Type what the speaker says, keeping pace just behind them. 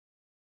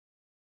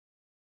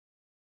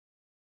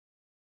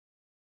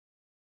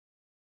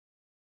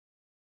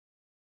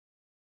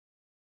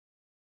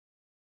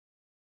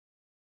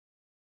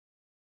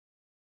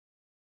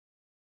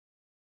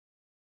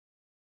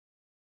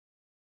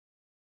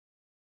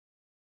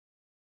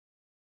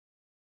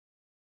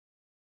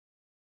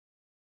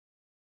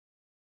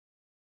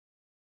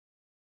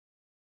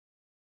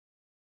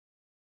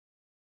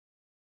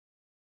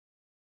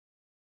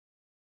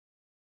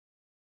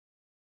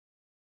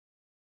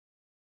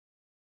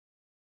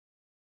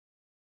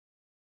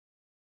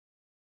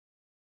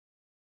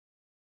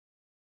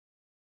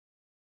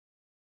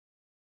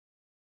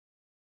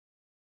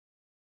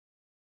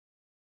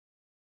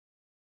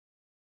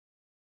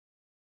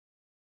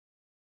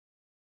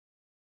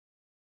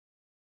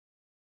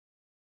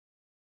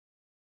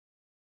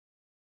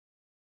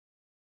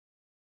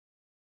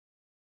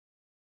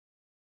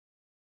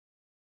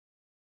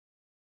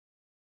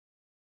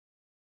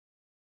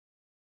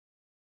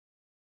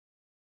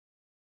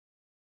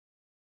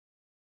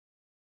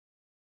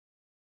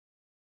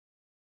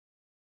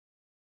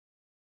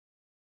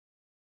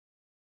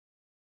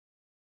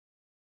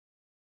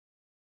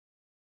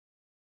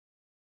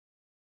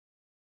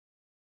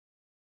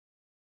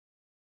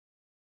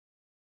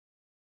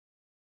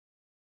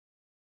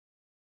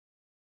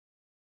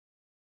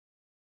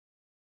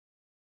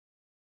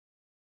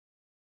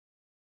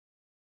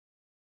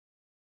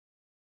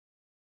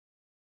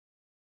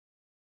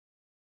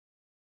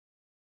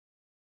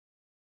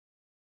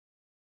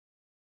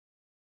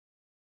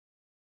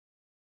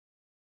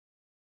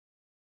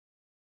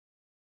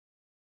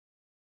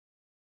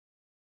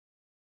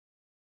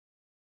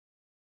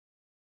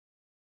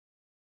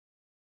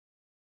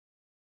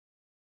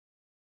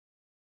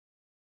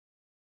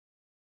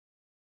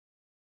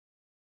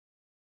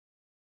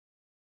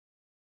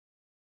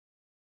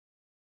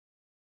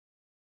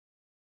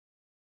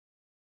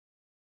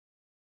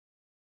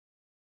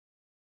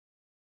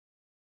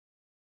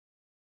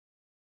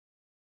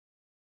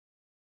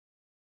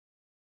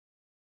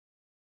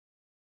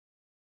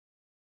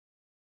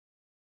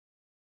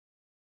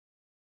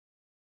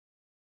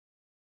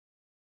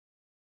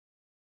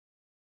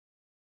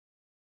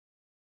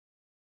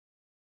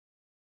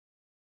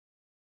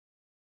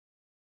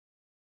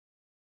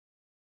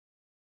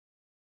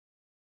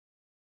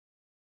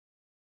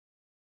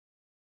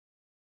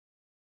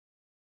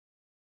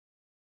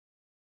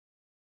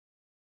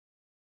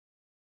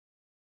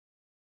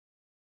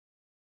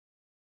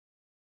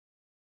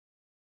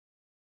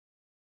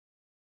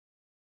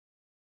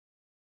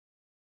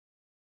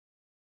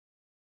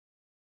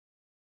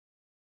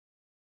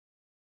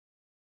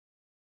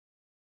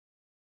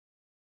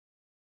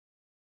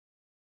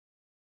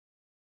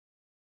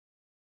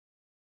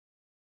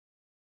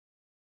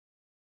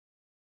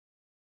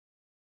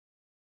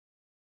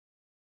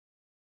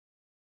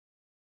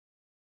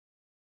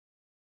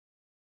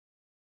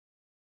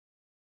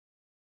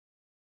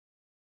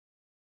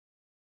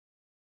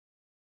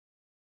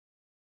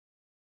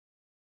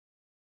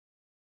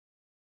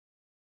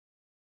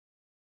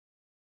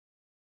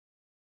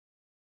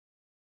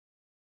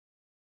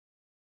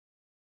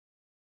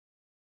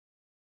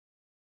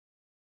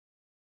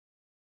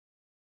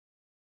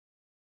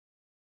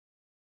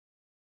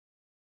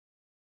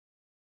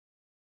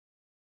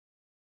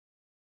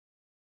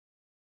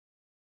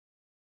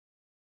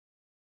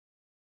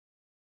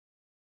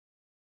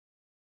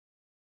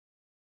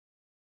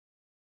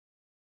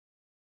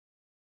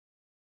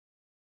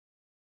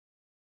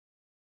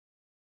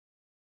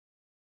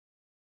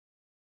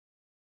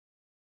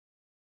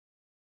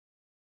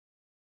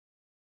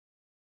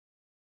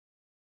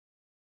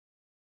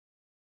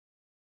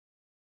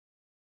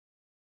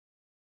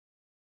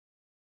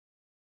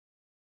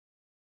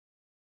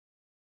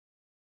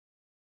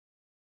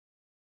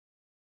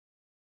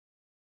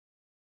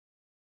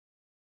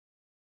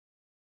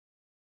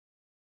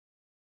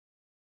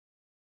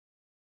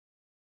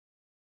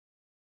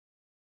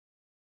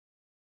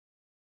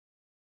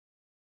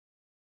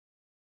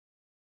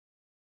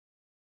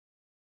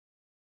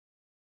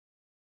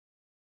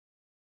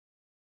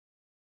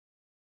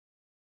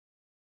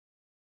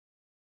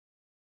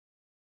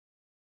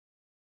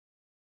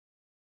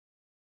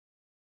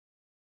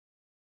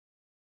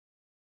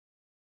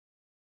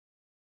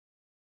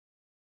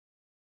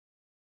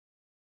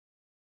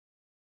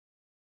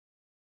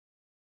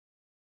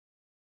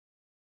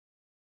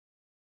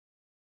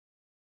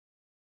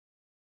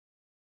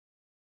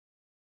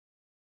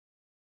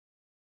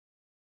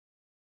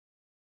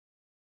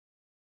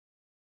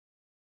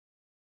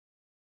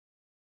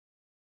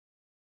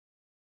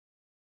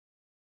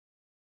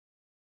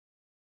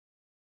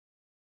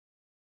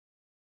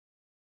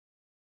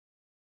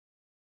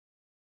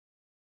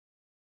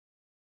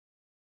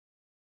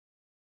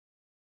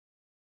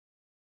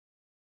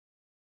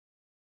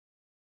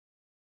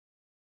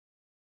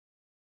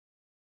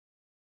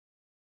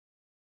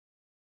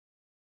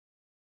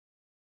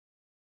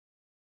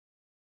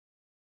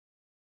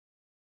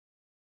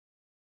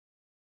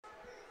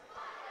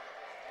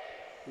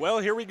Well,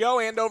 here we go,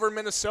 Andover,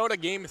 Minnesota,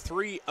 Game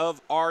 3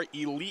 of our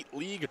Elite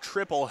League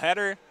triple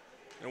header.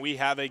 And we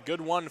have a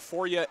good one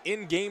for you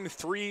in Game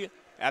 3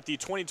 at the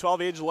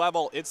 2012 age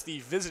level. It's the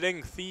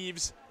visiting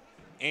Thieves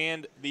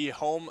and the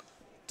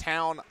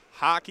hometown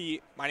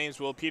hockey. My name is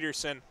Will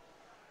Peterson.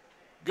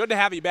 Good to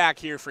have you back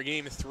here for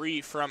Game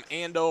 3 from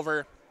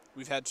Andover.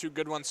 We've had two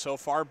good ones so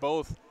far,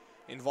 both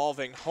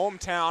involving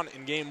hometown.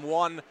 In Game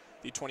 1,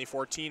 the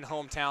 2014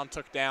 hometown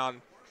took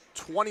down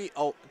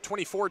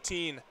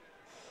 2014.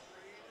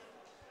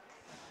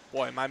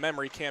 Boy, my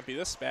memory can't be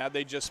this bad.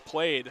 They just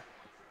played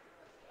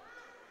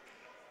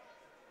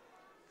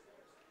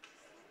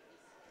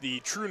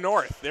the True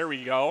North. There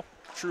we go,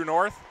 True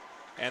North.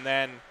 And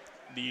then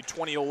the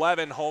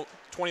 2011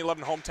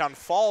 hometown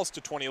falls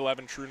to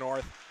 2011 True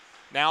North.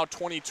 Now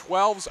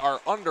 2012s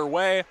are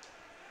underway.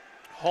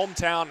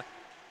 Hometown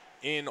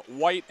in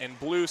white and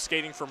blue,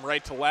 skating from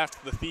right to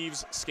left. The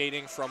Thieves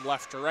skating from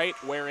left to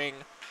right, wearing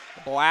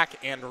black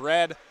and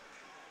red.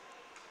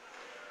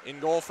 In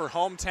goal for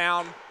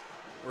hometown,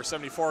 number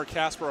 74,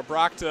 Casper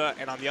Obrakta,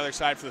 and on the other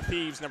side for the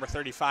Thieves, number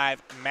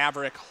 35,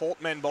 Maverick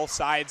Holtman. Both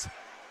sides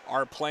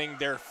are playing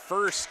their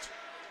first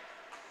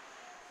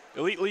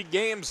Elite League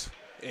games.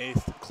 A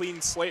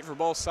clean slate for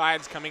both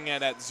sides, coming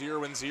in at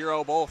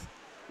 0-0, both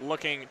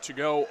looking to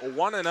go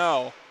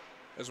 1-0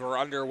 as we're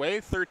underway.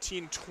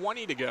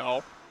 13:20 to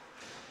go.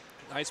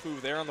 Nice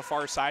move there on the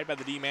far side by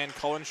the D-man,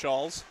 Cullen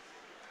Schulz.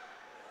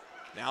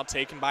 Now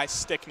taken by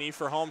Stickney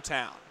for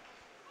hometown.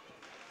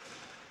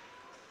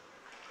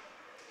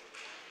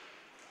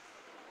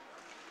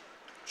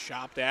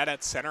 Chopped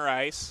at center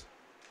ice.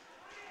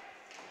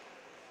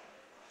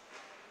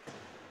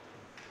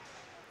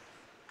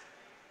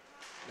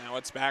 Now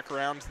it's back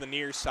around to the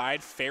near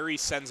side. Ferry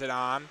sends it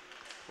on.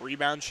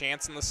 Rebound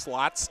chance in the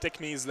slot.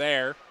 Stickney's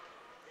there.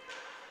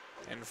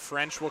 And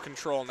French will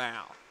control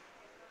now.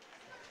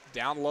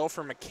 Down low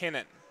for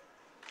McKinnon.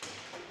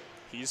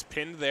 He's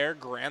pinned there.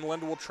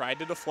 Granlund will try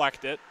to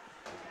deflect it.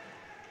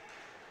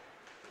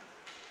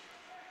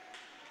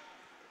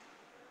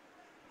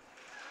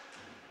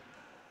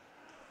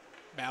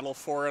 Battle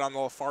for it on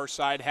the far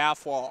side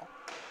half wall.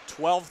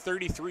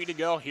 12:33 to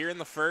go here in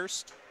the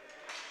first.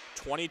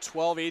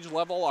 2012 age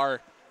level,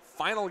 our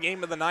final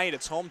game of the night.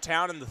 It's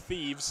hometown and the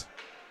Thieves.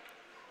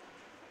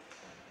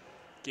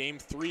 Game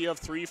 3 of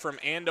 3 from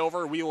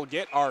Andover. We will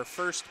get our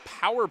first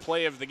power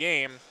play of the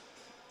game.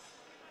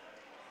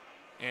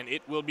 And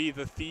it will be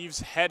the Thieves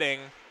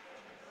heading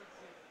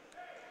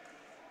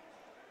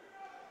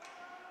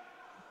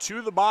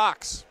to the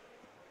box.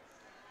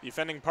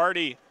 Defending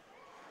party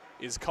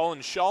is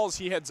Cullen Schulz.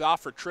 He heads off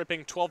for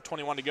tripping.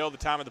 12:21 to go. The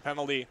time of the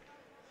penalty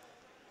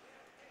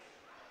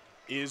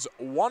is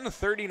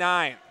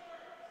 1:39.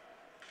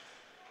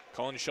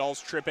 Cullen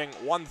Schulz tripping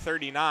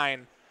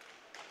 1:39.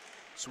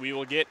 So we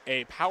will get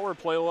a power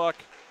play look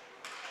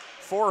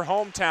for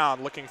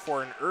hometown, looking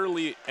for an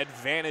early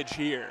advantage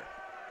here.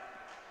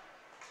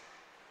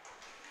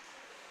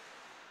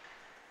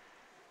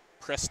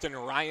 Preston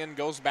Ryan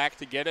goes back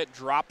to get it,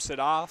 drops it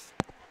off.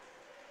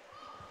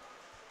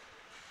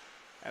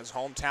 As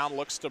hometown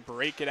looks to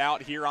break it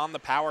out here on the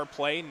power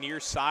play, near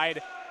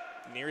side,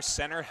 near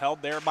center,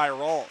 held there by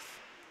Rolf.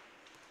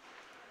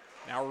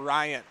 Now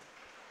Ryan.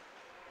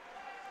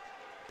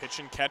 Pitch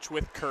and catch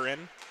with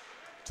Curran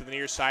to the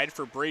near side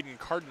for Braden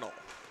Cardinal.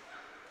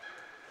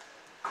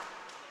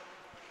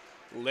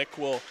 Lick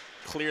will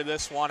clear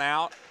this one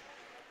out.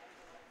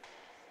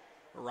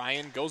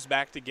 Ryan goes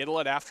back to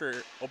Gittlet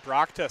after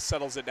Obrakta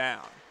settles it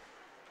down.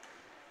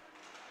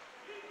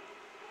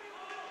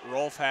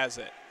 Rolf has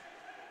it.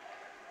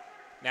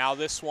 Now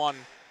this one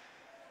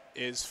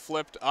is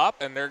flipped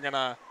up, and they're going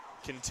to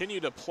continue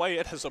to play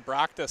it as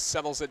Obrakta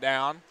settles it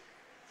down.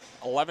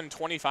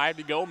 11:25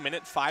 to go,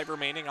 minute 5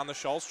 remaining on the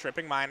Schulz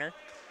tripping minor.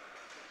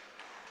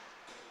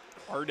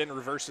 Arden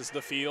reverses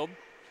the field.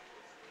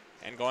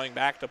 And going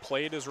back to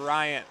play it is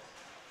Ryan.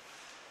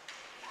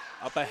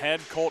 Up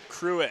ahead, Colt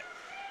Cruitt.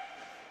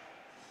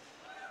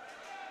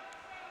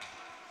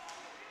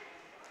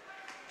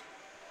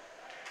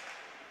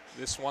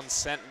 This one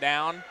sent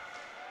down.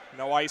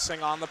 No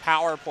icing on the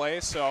power play,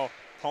 so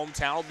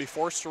hometown will be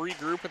forced to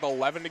regroup with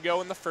 11 to go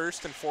in the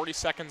first and 40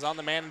 seconds on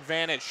the man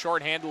advantage.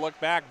 Shorthand to look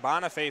back.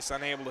 Boniface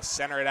unable to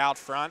center it out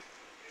front.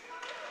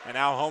 And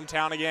now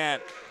hometown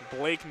again.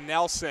 Blake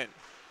Nelson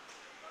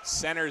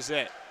centers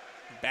it.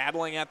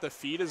 Battling at the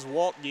feet is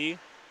Waltge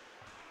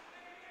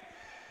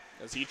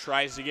as he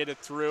tries to get it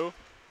through.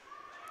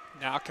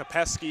 Now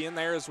Kopeski in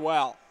there as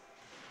well.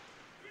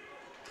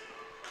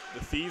 The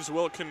Thieves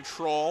will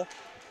control.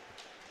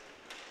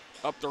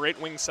 Up the right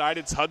wing side,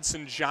 it's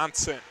Hudson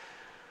Johnson.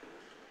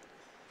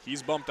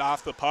 He's bumped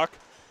off the puck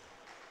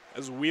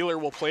as Wheeler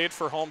will play it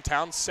for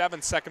hometown.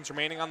 7 seconds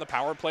remaining on the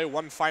power play.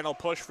 One final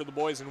push for the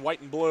boys in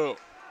white and blue.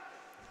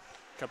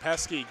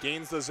 Kopeski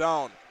gains the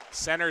zone.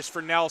 Centers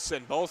for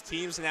Nelson. Both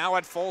teams now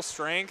at full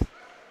strength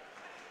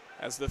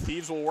as the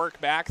Thieves will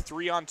work back.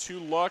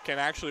 3-on-2 look, and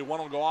actually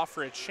one will go off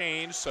for a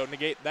change, so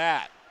negate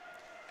that.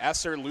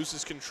 Esser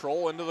loses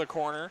control into the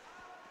corner.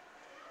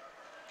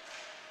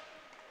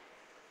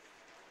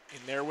 In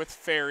there with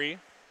Ferry.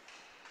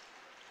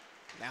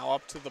 Now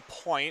up to the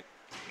point.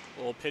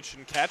 Little pitch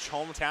and catch.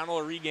 Hometown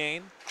will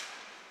regain.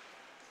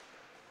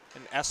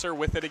 And Esser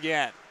with it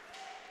again.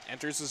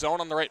 Enters the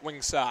zone on the right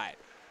wing side.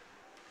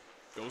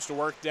 Goes to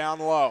work down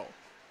low.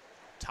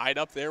 Tied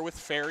up there with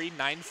Ferry.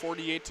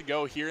 9:48 to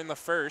go here in the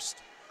first.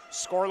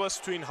 Scoreless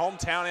between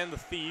Hometown and the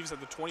Thieves at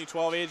the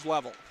 2012 age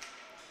level.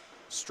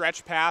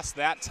 Stretch pass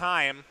that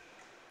time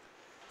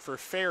for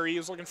Ferry. He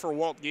was looking for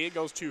Waltgate.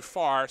 Goes too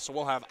far, so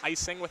we'll have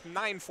icing with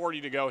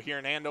 9:40 to go here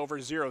in Andover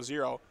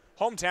 0-0.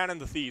 Hometown and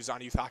the Thieves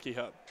on Youth Hockey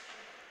Hub.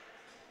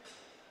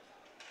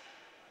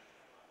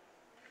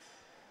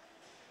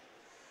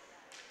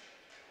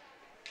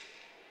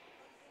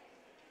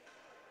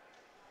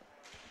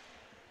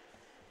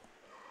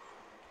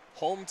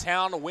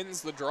 Hometown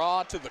wins the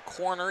draw to the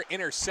corner,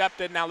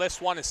 intercepted. Now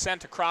this one is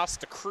sent across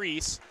the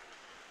crease.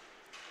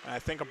 And I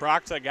think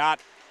Abrakta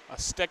got a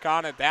stick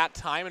on it that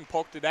time and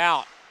poked it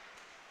out.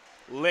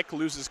 Lick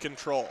loses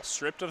control,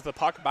 stripped of the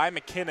puck by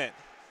McKinnon.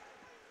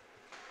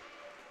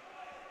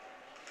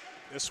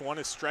 This one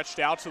is stretched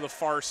out to the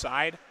far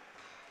side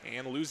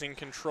and losing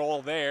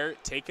control there,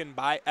 taken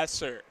by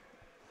Esser.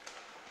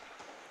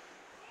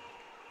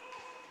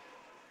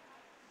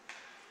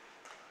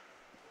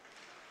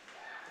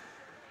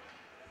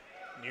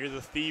 Near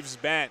the Thieves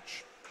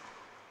bench.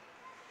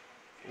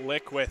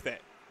 Lick with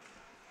it.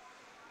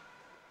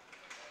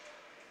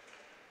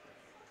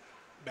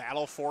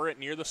 Battle for it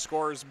near the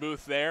scorer's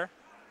booth there.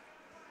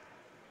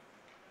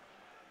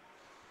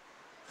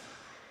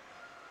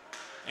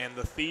 And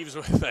the Thieves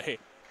with a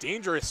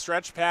dangerous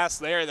stretch pass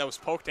there that was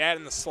poked at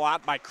in the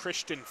slot by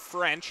Christian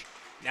French.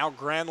 Now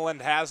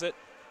Granlund has it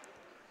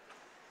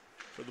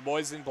for the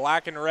boys in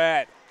black and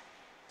red.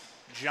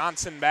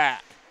 Johnson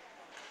back.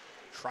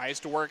 Tries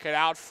to work it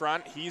out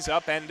front. He's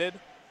upended.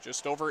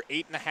 Just over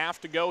 8.5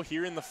 to go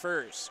here in the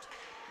first.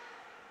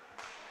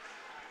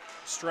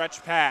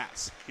 Stretch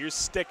pass. Here's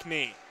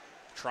Stickney.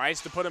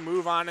 Tries to put a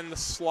move on in the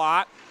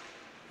slot,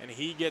 and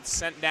he gets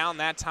sent down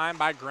that time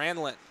by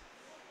Granlund.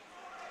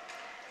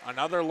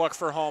 Another look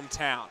for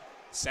Hometown.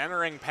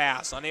 Centering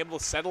pass. Unable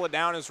to settle it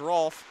down is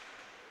Rolf.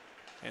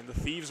 And the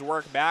Thieves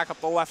work back up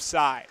the left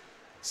side.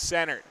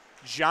 Centered.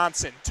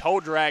 Johnson. Toe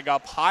drag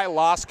up high.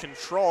 Lost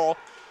control.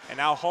 And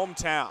now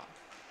Hometown.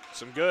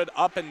 Some good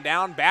up and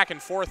down, back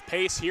and forth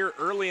pace here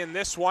early in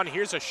this one.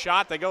 Here's a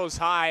shot that goes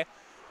high.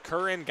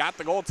 Curran got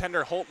the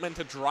goaltender Holtman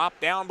to drop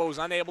down, but was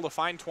unable to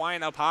find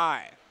Twine up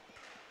high.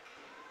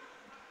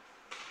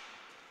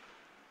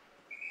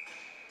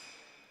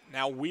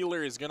 Now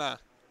Wheeler is gonna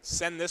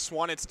send this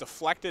one. It's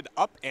deflected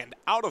up and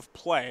out of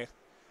play,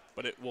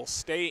 but it will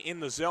stay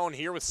in the zone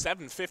here with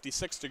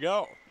 7:56 to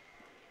go.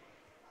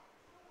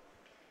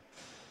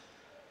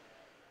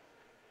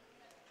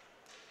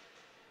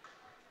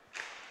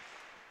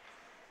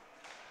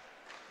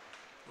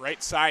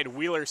 Right side,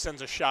 Wheeler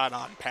sends a shot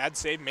on. Pad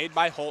save made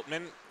by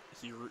Holtman.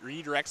 He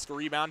redirects the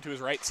rebound to his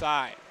right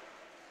side.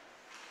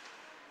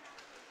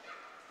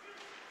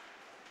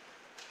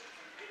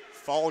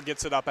 Fall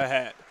gets it up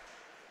ahead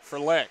for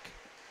Lick.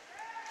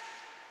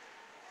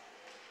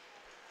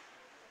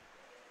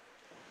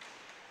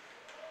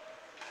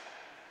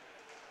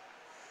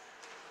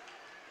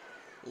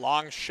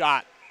 Long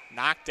shot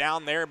knocked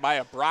down there by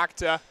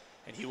Abrakta,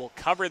 and he will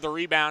cover the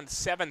rebound.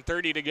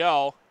 7:30 to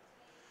go.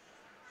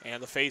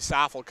 And the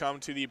face-off will come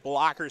to the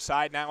blocker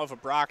side now of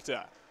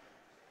Abrakta.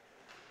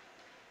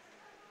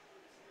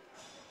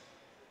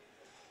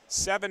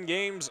 7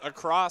 games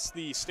across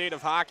the state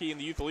of hockey in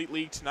the Youth Elite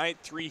League tonight.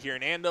 3 here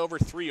in Andover,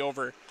 3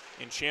 over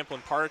in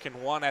Champlain Park,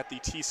 and 1 at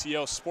the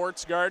TCO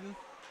Sports Garden.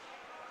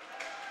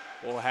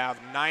 We'll have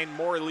 9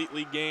 more Elite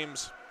League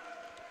games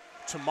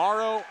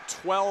tomorrow,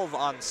 12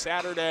 on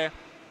Saturday.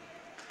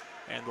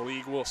 And the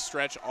league will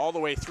stretch all the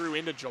way through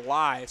into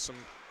July.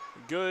 Some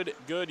good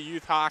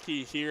youth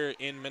hockey here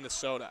in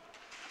Minnesota.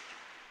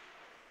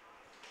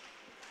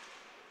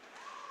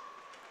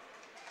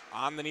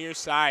 On the near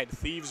side,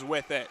 Thieves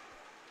with it.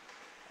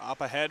 Up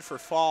ahead for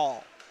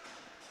Fall.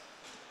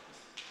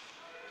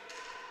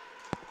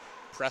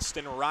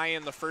 Preston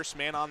Ryan, the first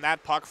man on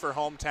that puck for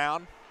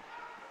Hometown.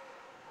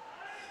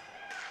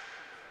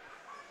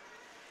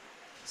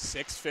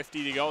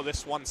 6:50 to go.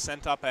 This one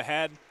sent up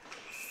ahead.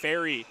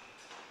 Ferry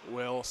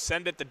will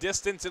send it the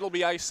distance. It'll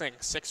be icing.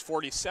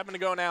 6:47 to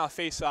go now.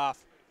 Face-off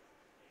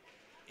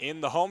in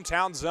the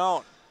Hometown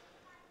zone.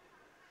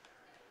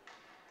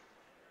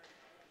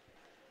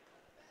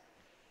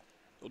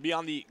 It'll be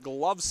on the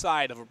glove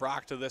side of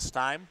Abrakta this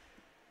time.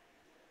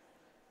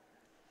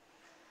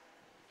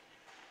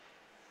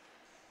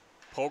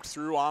 Poked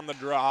through on the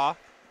draw.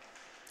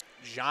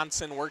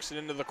 Johnson works it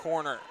into the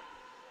corner.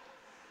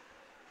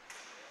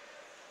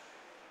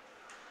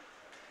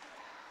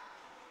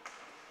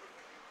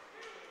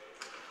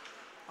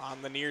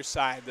 On the near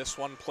side, this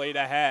one played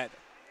ahead.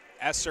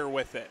 Esser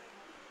with it.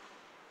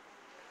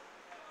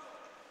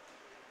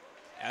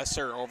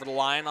 Esser over the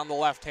line on the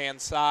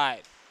left-hand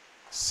side.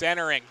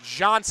 Centering.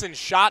 Johnson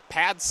shot,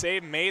 pad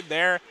save made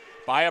there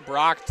by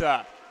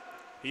Abrakta.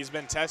 He's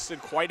been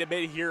tested quite a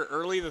bit here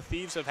early. The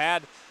Thieves have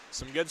had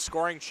Some good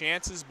scoring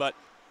chances, but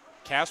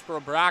Casper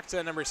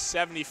Obrakta, number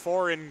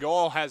 74 in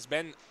goal, has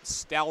been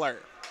stellar.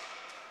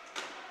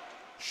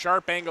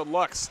 Sharp angled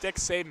look, stick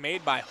save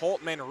made by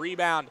Holtman.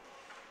 Rebound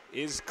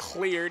is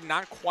cleared,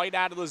 not quite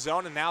out of the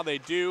zone, and now they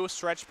do.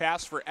 Stretch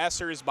pass for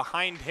Esser is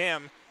behind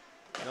him,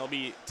 and it'll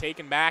be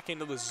taken back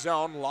into the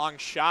zone. Long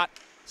shot,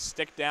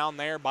 stick down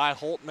there by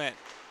Holtman.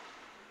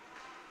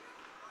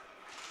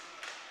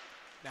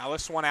 Now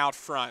this one out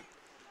front.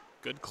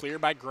 Good clear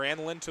by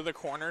Granlund to the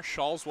corner.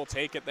 Schulz will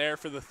take it there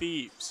for the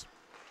Thieves.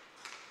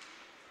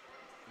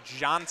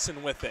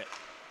 Johnson with it.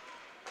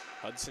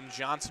 Hudson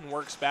Johnson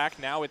works back.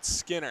 Now it's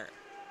Skinner.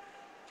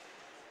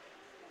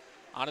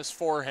 On his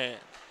forehand.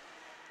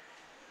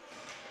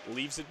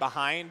 Leaves it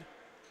behind.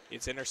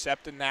 It's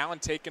intercepted now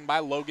and taken by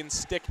Logan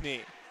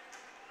Stickney.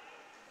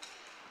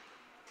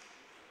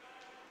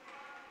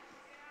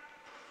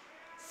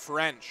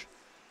 French.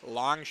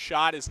 Long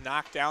shot is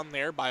knocked down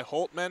there by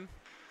Holtman.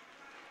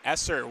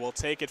 Esser will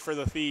take it for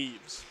the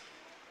Thieves.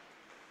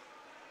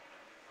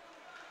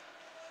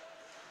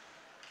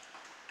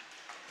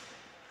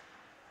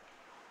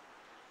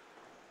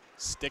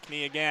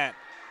 Stickney again.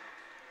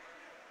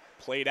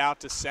 Played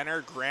out to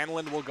center.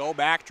 Granlund will go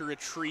back to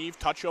retrieve.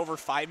 Touch over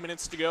 5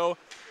 minutes to go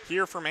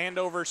here from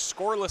Andover's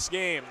scoreless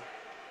game.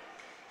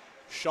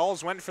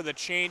 Schulz went for the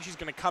change. He's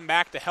going to come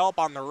back to help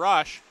on the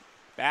rush.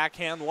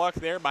 Backhand luck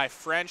there by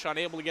French,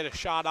 unable to get a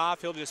shot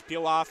off. He'll just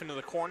peel off into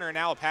the corner.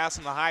 Now a pass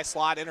in the high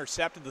slot,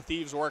 intercepted. The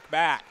Thieves work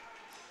back.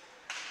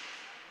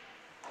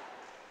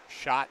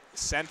 Shot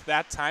sent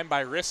that time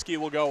by Risky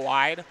will go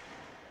wide.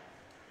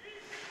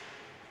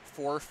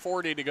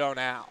 4:40 to go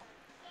now.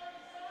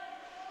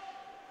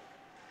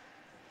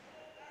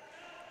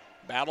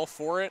 Battle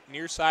for it,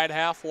 near side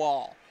half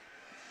wall.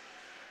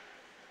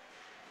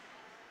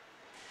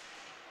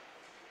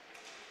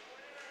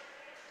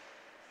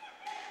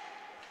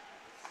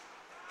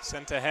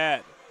 Sent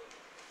ahead.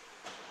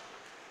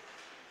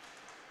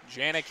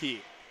 Janicki.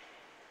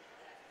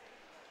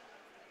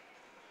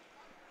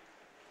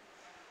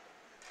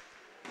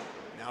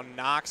 Now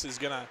Knox is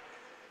going to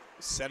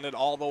send it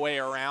all the way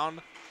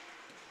around.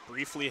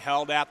 Briefly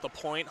held at the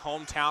point.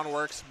 Hometown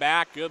works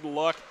back. Good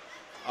look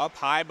up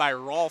high by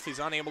Rolfe. He's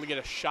unable to get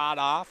a shot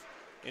off.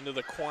 Into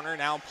the corner.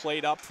 Now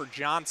played up for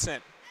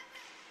Johnson.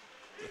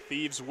 The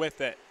Thieves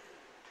with it.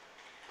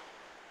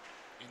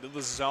 Into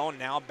the zone.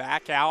 Now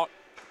back out.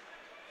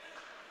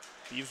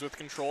 Thieves with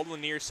control to the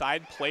near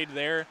side. Played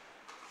there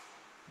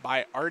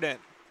by Arden.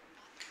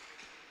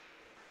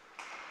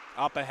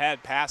 Up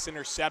ahead. Pass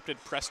intercepted.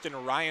 Preston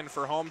Ryan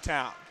for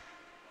Hometown.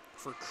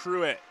 For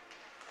Cruitt.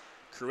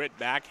 Cruitt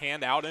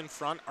backhand out in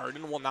front.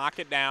 Arden will knock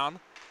it down.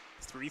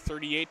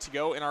 3:38 to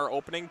go in our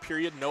opening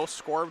period. No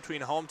score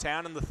between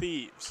Hometown and the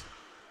Thieves.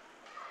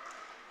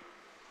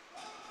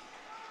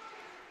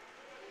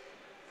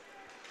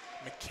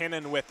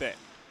 McKinnon with it.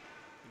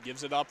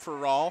 Gives it up for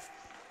Rolfe,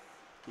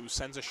 who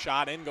sends a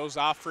shot in, goes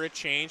off for a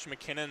change.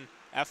 McKinnon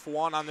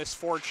F1 on this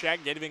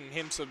forecheck,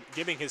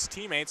 giving his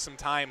teammates some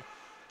time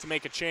to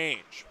make a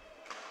change.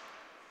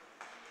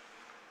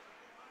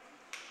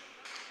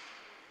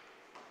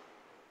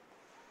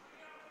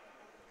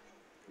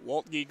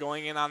 Woltke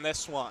going in on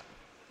this one.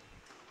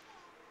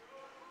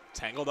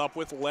 Tangled up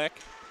with Lick.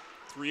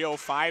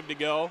 3:05 to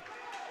go.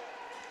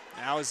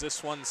 Now is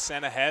this one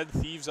sent ahead.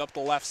 Thieves up the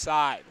left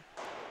side.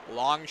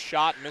 Long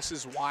shot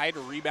misses wide.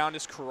 A rebound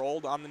is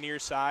curled on the near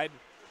side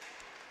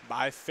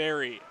by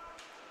Ferry.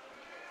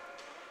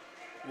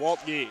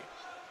 Woltke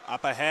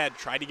up ahead.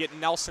 Tried to get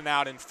Nelson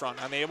out in front.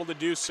 Unable to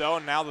do so,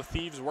 and now the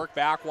Thieves work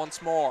back once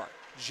more.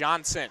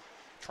 Johnson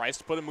tries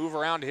to put a move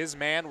around his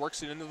man.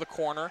 Works it into the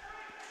corner.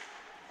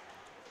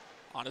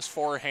 On his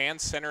forehand,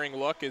 centering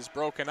look is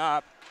broken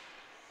up.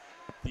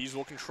 Thieves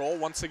will control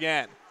once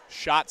again.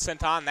 Shot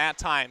sent on that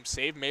time.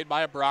 Save made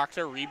by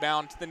Obrakta.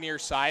 Rebound to the near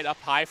side. Up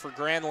high for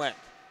Granlund.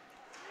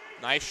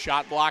 Nice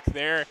shot block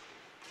there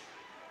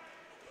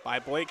by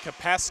Blake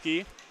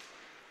Kopeski.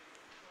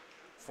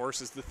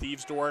 Forces the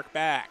Thieves to work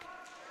back.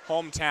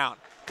 Hometown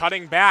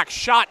cutting back.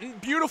 Shot and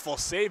beautiful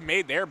save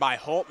made there by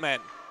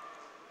Holtman.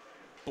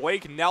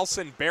 Blake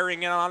Nelson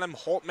bearing in on him.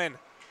 Holtman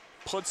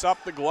puts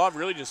up the glove,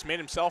 really just made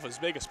himself as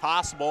big as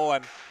possible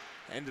and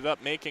ended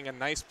up making a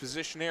nice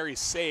positionary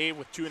save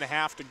with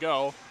 2.5 to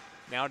go.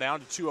 Now down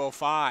to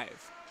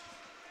 2:05.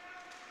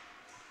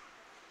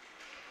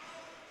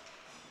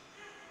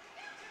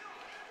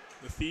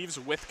 The Thieves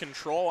with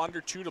control,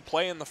 under 2 to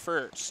play in the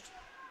first.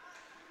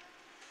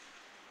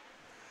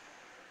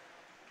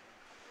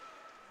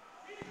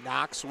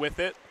 Knox with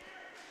it,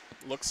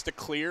 looks to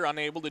clear,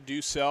 unable to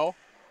do so.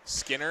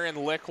 Skinner and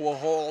Lick will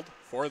hold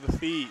for the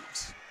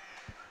Thieves.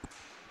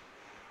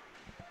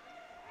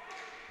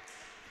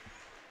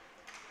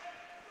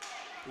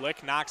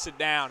 Lick knocks it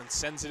down and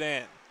sends it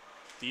in.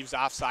 Thieves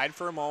offside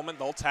for a moment.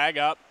 They'll tag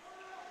up.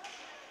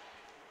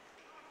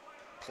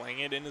 Playing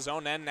it in his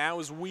own end now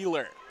is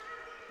Wheeler.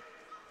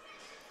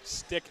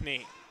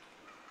 Stickney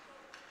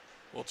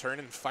will turn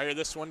and fire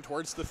this one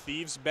towards the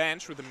Thieves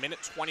bench with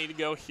 1:20 to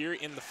go here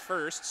in the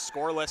first.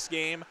 Scoreless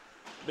game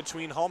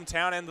between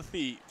Hometown and the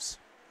Thieves.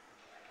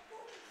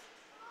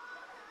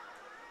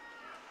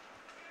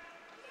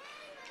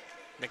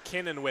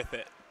 McKinnon with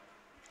it.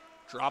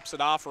 Drops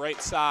it off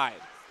right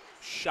side.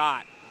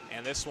 Shot.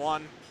 And this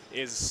one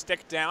is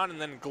stick down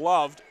and then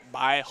gloved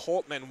by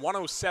Holtman.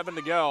 1:07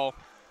 to go.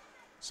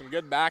 Some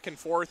good back and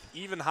forth,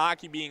 even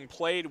hockey being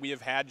played. We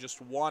have had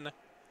just one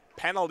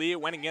penalty.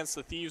 It went against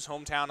the Thieves.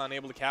 Hometown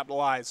unable to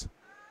capitalize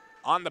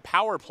on the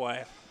power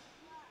play.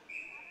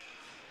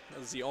 That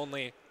was the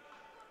only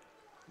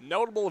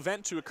notable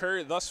event to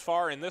occur thus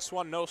far in this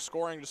one. No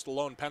scoring, just a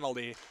lone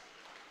penalty.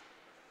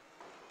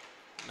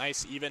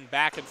 Nice even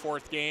back and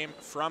forth game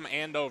from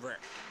Andover.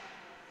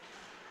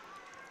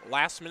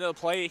 Last minute of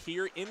play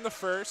here in the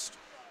first.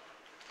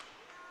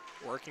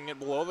 Working it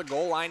below the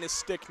goal line is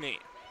Stickney.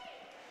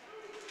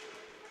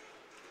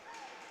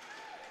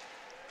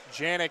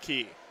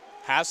 Janicki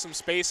has some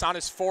space on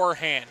his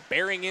forehand,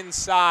 bearing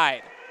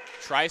inside.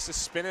 Tries to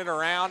spin it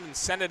around and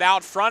send it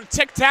out front.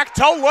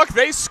 Tic-tac-toe, look,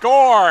 they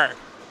score.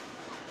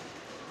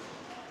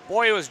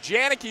 Boy, it was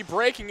Janicki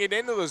breaking it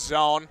into the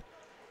zone.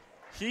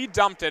 He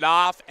dumped it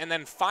off and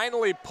then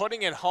finally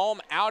putting it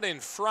home out in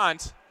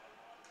front.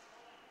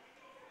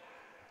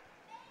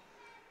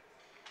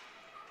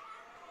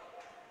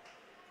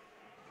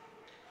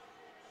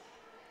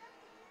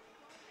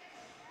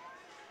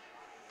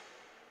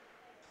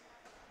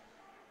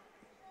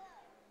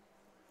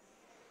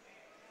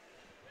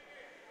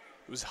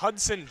 It was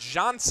Hudson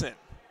Johnson.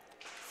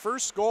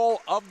 First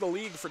goal of the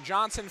league for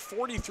Johnson.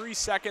 43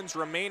 seconds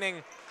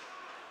remaining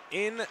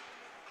in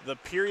the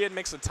period.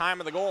 Makes the time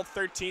of the goal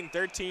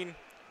 13-13.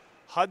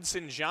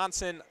 Hudson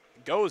Johnson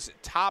goes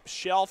top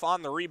shelf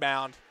on the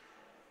rebound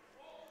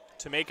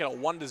to make it a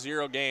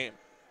 1-0 game.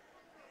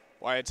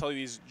 Why, I tell you,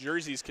 these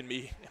jerseys can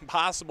be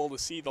impossible to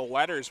see the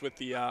letters with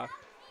the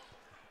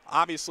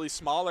obviously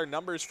smaller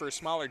numbers for a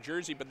smaller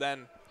jersey, but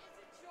then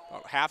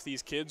half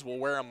these kids will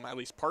wear them at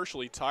least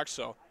partially tucked,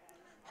 so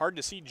hard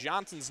to see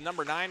Johnson's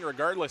number 9.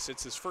 Regardless,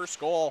 it's his first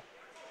goal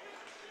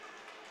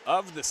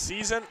of the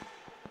season.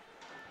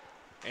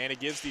 And it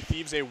gives the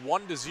Thieves a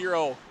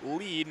 1-0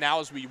 lead. Now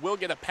as we will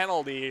get a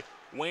penalty,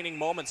 waning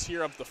moments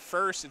here of the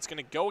first, it's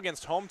going to go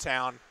against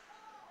Hometown.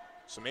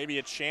 So maybe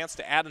a chance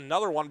to add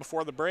another one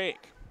before the break.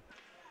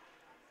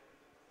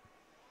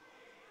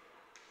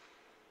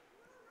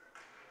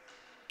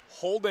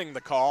 Holding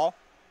the call.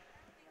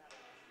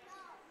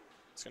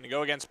 It's going to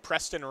go against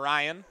Preston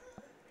Ryan.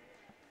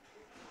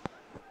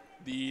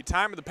 The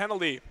time of the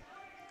penalty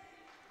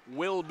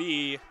will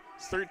be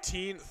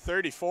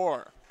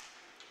 13:34.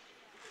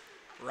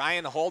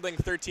 Ryan holding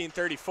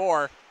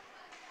 13:34.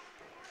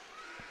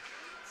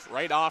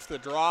 Right off the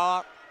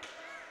draw.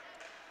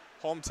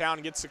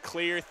 Hometown gets a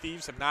clear.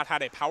 Thieves have not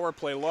had a power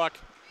play look,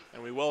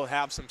 and we will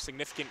have some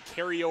significant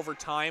carryover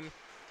time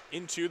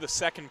into the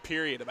second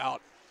period,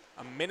 about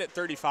a minute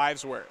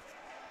 35's worth.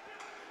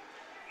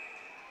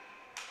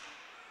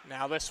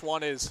 Now this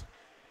one is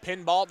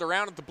pinballed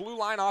around at the blue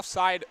line,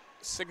 offside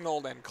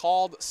signaled and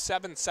called.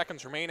 7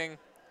 seconds remaining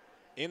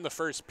in the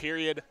first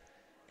period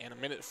and a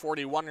minute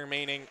 41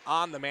 remaining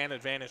on the man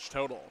advantage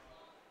total.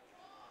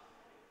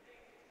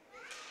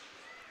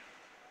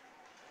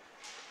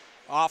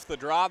 Off the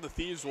draw, the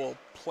Thieves will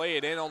play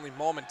it in only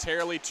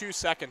momentarily. 2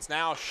 seconds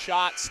now.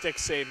 Shot, stick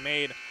save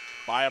made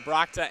by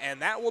Abrakta,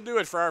 and that will do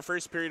it for our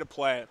first period of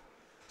play.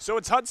 So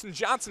it's Hudson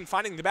Johnson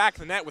finding the back of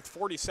the net with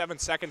 47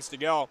 seconds to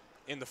go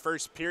in the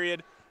first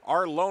period.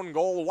 Our lone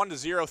goal,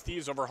 1-0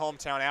 Thieves over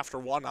Hometown after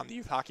 1 on the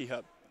Youth Hockey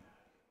Hub.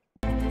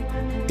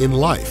 In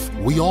life,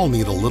 we all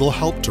need a little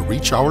help to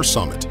reach our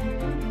summit.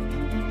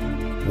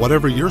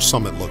 Whatever your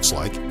summit looks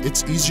like,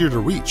 it's easier to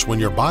reach when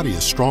your body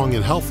is strong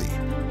and healthy.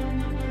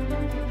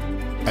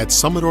 At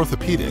Summit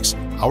Orthopedics,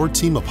 our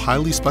team of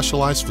highly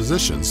specialized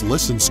physicians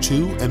listens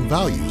to and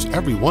values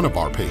every one of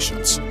our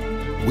patients.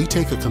 We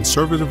take a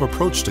conservative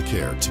approach to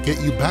care to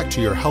get you back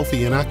to your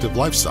healthy and active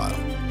lifestyle.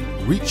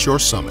 Reach your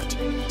summit.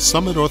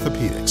 Summit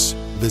Orthopedics.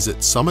 Visit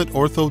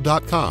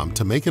summitortho.com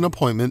to make an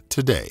appointment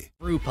today.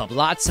 Brewpub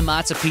Lots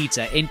Matza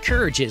Pizza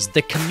encourages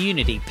the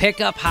community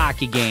pickup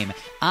hockey game,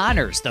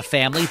 honors the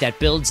family that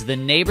builds the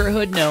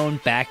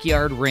neighborhood-known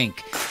backyard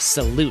rink,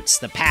 salutes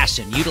the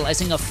passion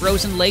utilizing a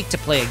frozen lake to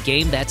play a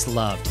game that's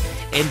loved,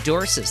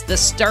 endorses the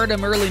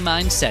stardom early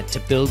mindset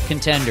to build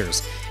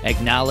contenders,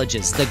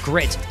 acknowledges the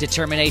grit,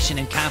 determination,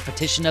 and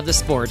competition of the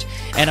sport,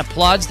 and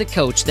applauds the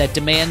coach that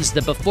demands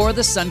the before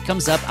the sun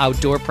comes up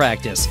outdoor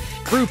practice.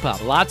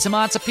 Brewpub Lots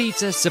Matza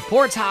Pizza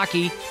supports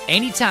hockey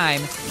anytime,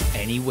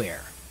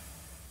 anywhere.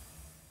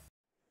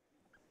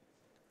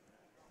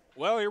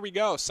 Well, here we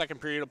go. Second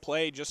period of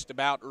play just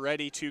about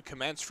ready to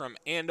commence from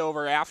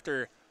Andover.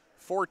 After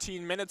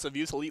 14 minutes of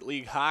Youth Elite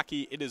League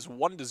hockey, it is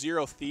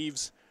 1-0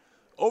 Thieves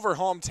over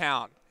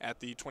Hometown at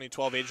the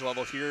 2012 age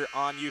level here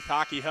on Youth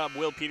Hockey Hub.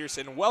 Will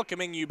Peterson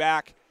welcoming you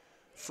back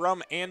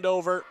from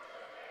Andover.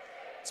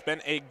 It's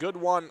been a good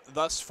one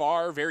thus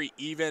far. Very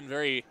even,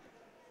 very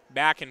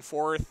back and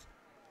forth.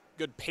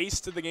 Good pace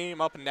to the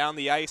game up and down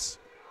the ice.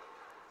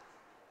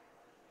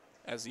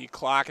 As the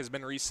clock has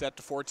been reset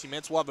to 14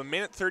 minutes. We'll have a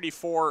minute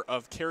 34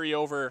 of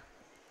carryover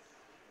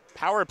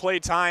power play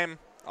time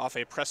off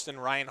a Preston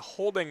Ryan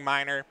holding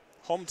minor.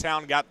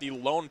 Hometown got the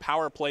lone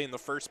power play in the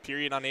first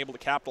period, unable to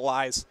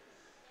capitalize.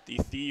 The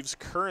Thieves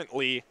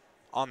currently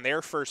on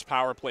their first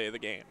power play of the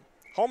game.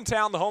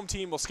 Hometown, the home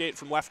team, will skate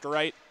from left to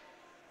right,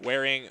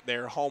 wearing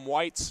their home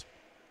whites,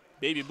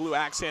 baby blue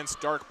accents,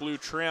 dark blue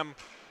trim.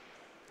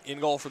 In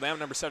goal for them,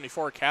 number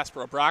 74,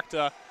 Casper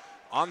Abrakta.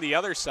 On the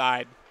other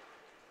side,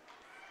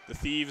 the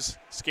Thieves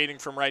skating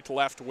from right to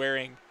left,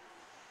 wearing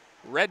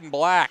red and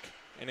black.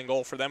 And in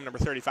goal for them, number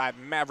 35,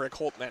 Maverick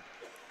Holtman.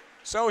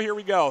 So here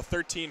we go,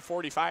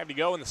 13:45 to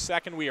go in the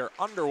second. We are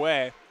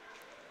underway.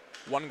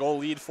 1-goal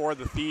lead for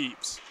the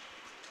Thieves.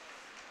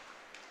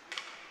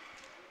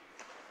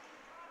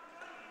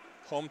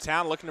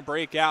 Hometown looking to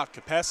break out.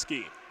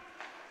 Kopeski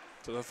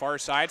to the far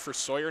side for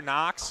Sawyer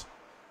Knox.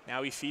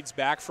 Now he feeds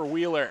back for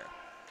Wheeler.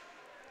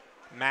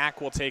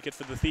 Mack will take it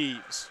for the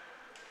Thieves.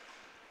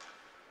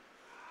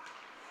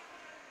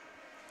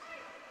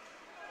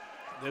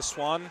 This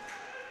one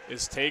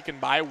is taken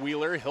by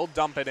Wheeler. He'll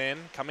dump it in.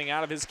 Coming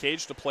out of his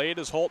cage to play it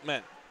is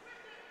Holtman.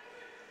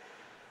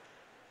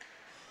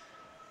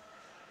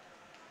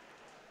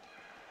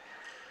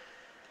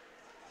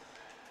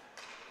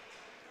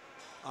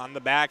 On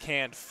the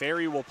backhand,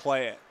 Ferry will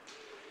play it.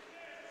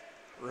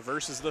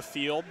 Reverses the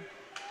field,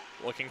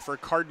 looking for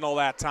Cardinal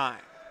that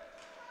time.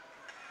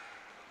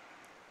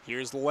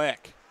 Here's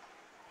Lick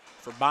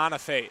for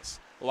Boniface.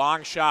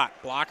 Long shot,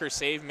 blocker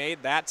save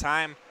made that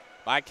time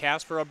by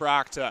Casper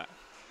Abrakta.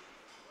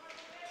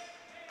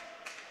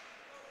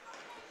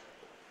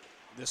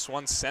 This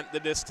one sent the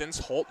distance.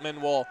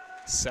 Holtman will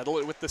settle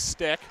it with the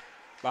stick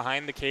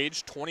behind the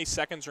cage. 20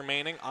 seconds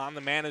remaining on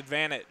the man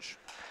advantage.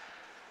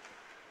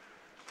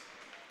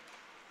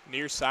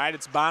 Near side,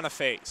 it's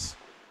Boniface.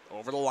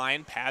 Over the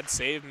line, pad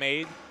save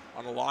made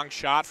on a long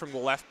shot from the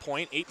left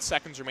point. 8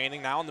 seconds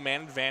remaining now on the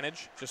man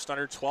advantage. Just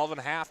under 12 and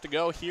a half to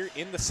go here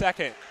in the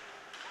second.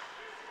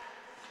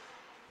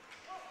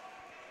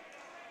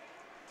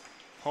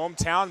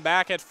 Hometown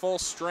back at full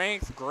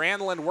strength.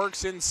 Granlund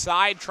works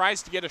inside,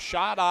 tries to get a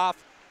shot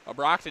off.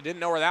 Abrakta didn't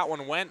know where that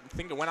one went. I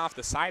think it went off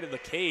the side of the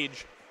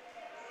cage.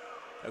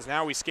 As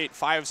now we skate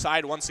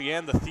 5-side once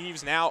again. The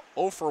Thieves now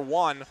 0 for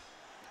 1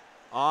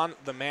 on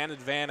the man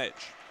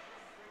advantage.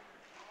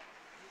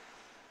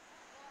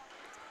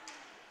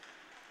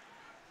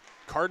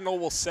 Cardinal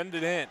will send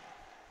it in.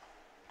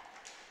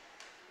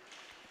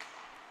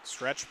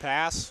 Stretch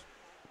pass.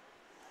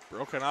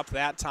 Broken up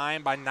that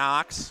time by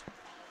Knox.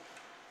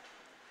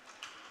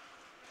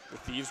 The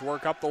Thieves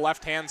work up the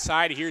left-hand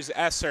side. Here's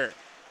Esser.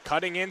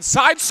 Cutting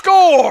inside,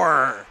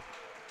 score!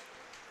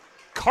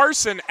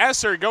 Carson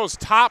Esser goes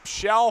top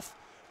shelf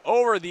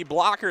over the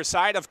blocker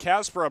side of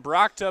Casper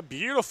Abrakta.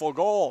 Beautiful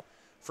goal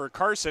for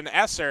Carson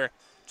Esser.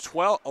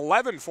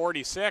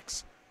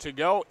 11:46 to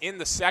go in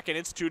the second.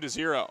 It's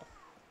 2-0.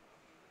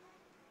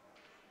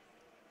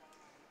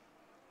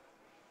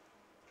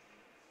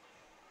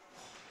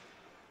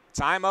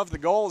 Time of the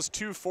goal is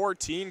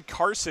 2:14.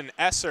 Carson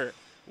Esser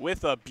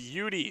with a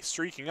beauty,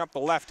 streaking up the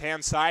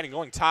left-hand side and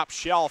going top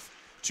shelf.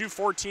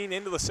 2:14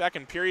 into the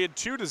second period,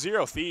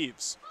 2-0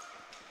 Thieves.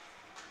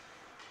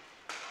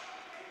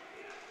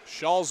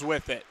 Schulz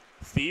with it.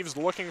 Thieves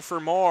looking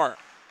for more.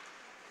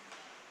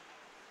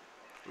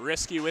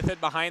 Risky with it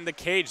behind the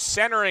cage.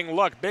 Centering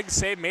look, big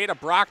save made.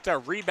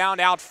 Abrakta, rebound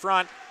out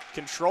front.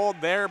 Controlled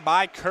there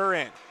by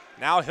Curran.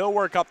 Now he'll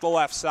work up the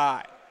left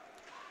side.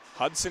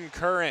 Hudson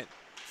Curran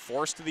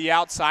forced to the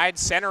outside.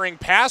 Centering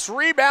pass,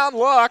 rebound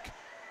look.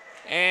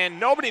 And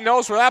nobody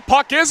knows where that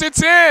puck is.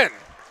 It's in.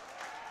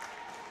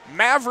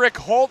 Maverick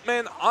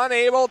Holtman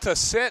unable to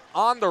sit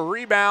on the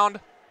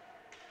rebound.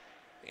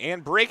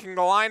 And breaking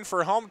the line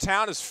for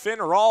Hometown is Finn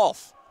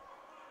Rolfe.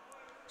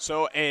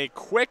 So a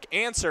quick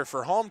answer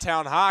for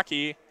Hometown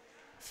hockey.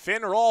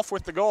 Finn Rolfe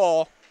with the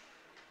goal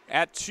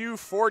at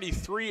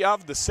 2:43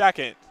 of the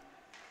second.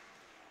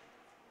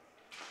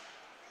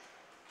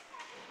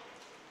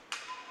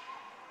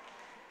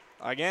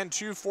 Again,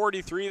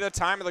 2:43 the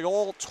time of the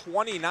goal,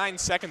 29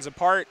 seconds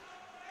apart.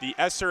 The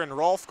Esser and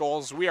Rolfe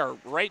goals. We are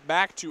right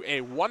back to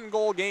a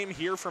 1-goal game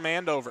here from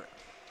Andover.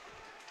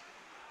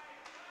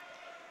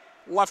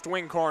 Left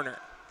wing corner.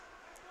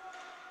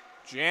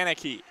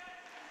 Janicki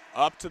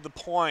up to the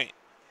point.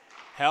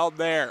 Held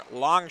there.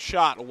 Long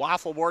shot.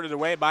 Waffle boarded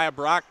away by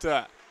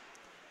Abrakta.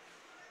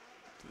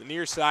 To the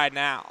near side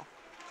now.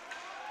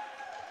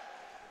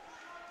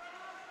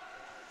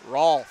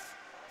 Rolfe.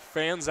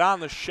 Fans on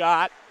the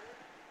shot.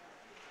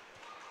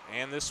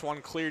 And this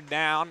one cleared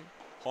down.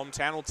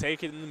 Hometown will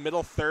take it in the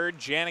middle third.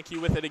 Janicki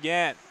with it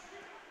again.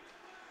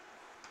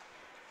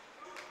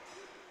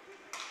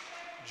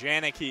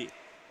 Janicki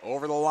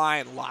over the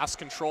line. Lost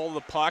control of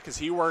the puck as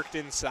he worked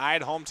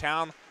inside.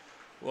 Hometown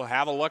will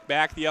have a look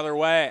back the other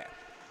way.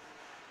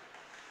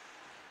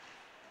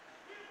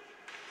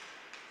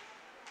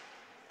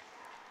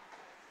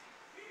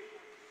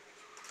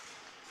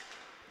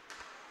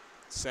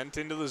 Sent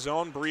into the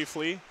zone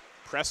briefly.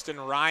 Preston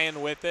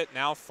Ryan with it.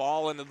 Now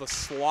fall into the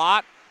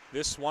slot.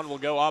 This one will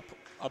go up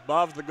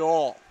above the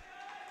goal.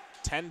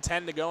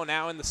 10-10 to go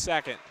now in the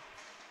second.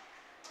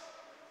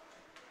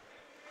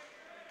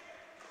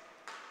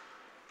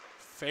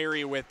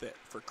 Ferry with it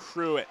for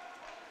Cruitt.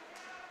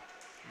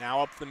 Now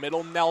up the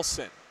middle,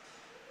 Nelson.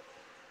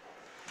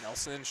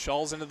 Nelson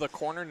shells into the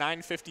corner,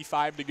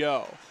 9:55 to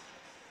go.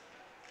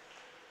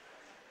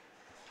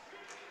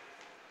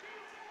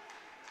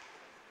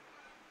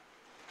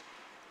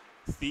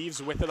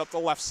 Thieves with it up the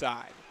left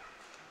side.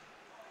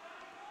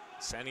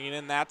 Sending it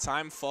in that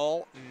time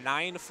full,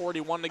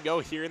 9:41 to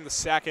go here in the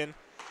second.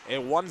 A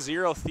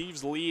 1-0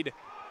 Thieves lead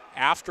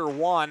after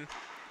one.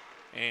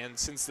 And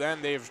since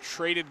then, they've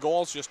traded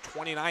goals just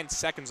 29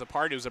 seconds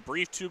apart. It was a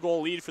brief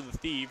 2-goal lead for the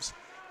Thieves,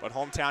 but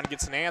Hometown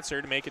gets an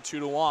answer to make it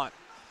 2-1.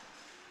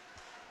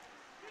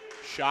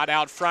 Shot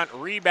out front,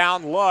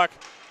 rebound, look,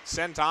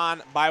 sent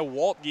on by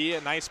Waltge.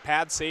 A nice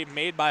pad save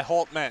made by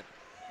Holtman.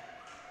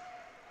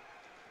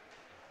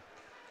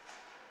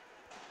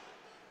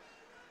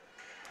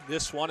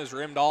 This one is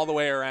rimmed all the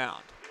way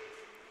around.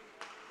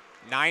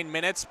 9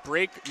 minutes,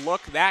 break,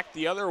 look back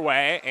the other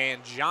way,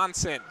 and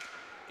Johnson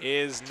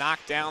is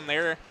knocked down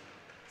there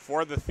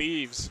for the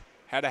Thieves.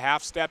 Had a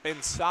half step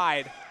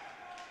inside,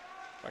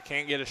 but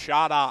can't get a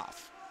shot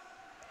off.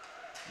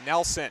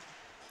 Nelson.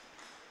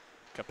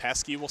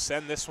 Kopeski will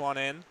send this one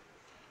in.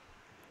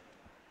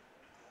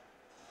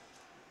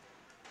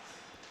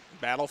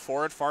 Battle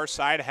for it, far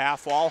side,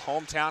 half wall.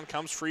 Hometown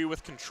comes free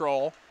with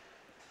control.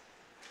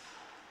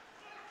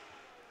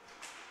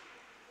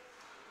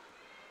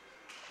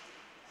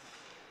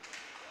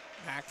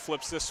 Mack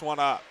flips this one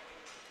up.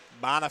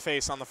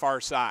 Boniface on the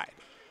far side.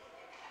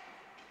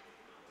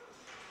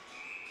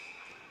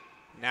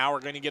 Now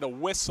we're going to get a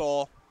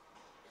whistle.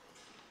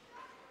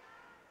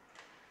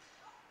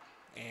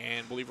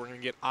 And I believe we're going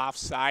to get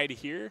offside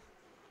here.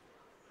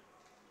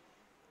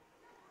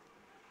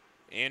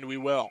 And we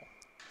will.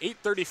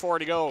 8:34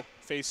 to go.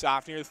 Face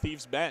off near the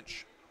Thieves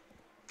bench.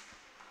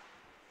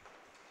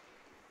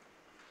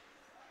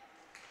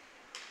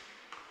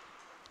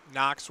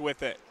 Knox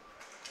with it.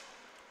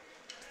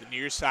 The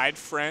near side,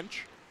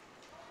 French.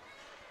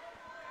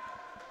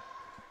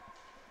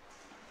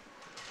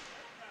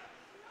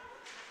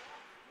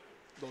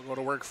 They'll go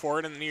to work for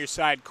it in the near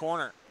side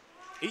corner.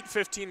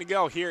 8:15 to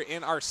go here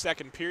in our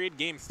second period.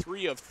 Game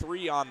 3 of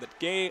 3 on the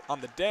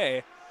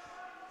day.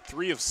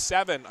 3 of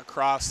 7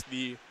 across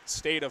the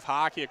state of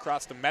hockey,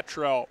 across the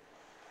Metro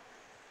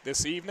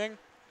this evening,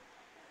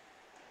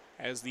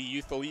 as the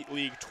Youth Elite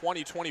League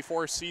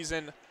 2024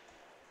 season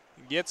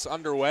gets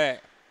underway.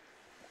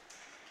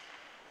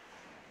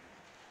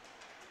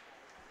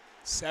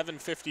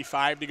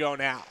 7:55 to go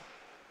now.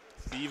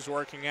 Thieves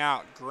working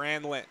out.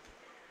 Granlund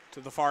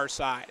to the far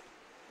side.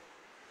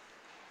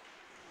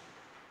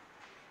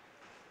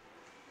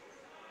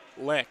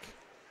 Lick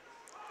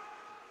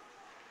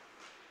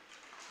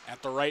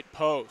at the right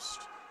post.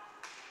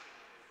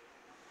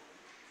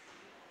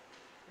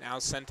 Now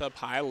sent up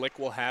high. Lick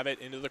will have it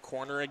into the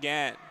corner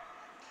again.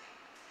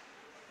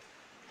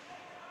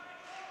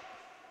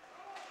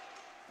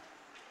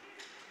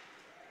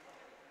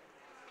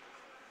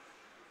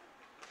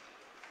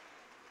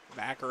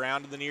 Back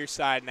around to the near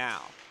side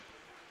now.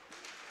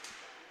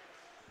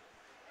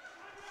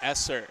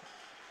 Esser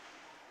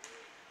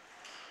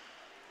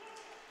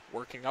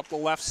working up the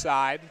left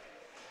side.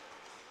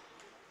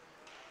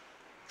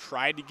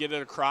 Tried to get it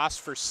across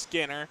for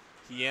Skinner.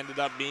 He ended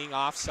up being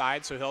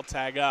offside, so he'll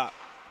tag up.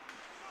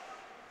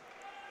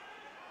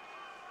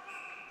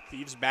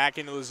 Thieves back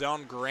into the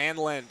zone.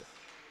 Granlund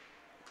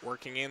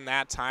working in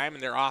that time,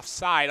 and they're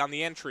offside on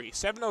the entry.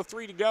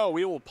 7:03 to go.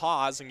 We will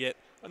pause and get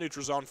a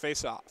neutral zone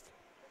faceoff.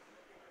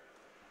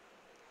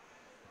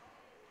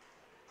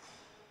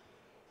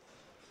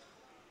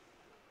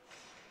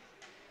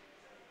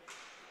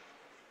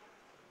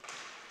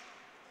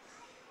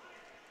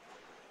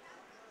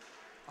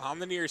 On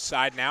the near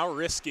side now,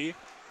 Risky,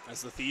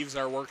 as the Thieves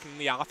are working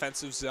the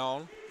offensive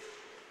zone.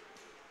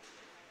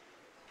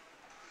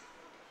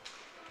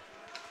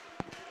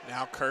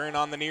 Now Kern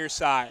on the near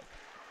side,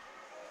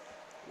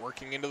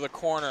 working into the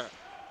corner.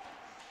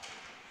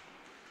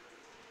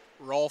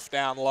 Rolf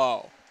down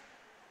low.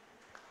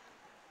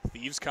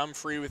 Thieves come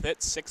free with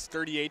it,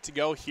 6:38 to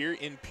go here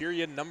in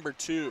period number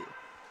 2.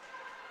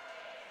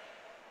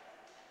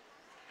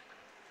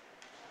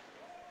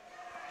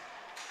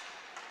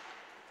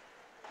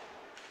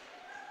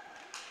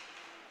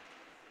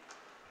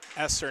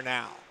 Esser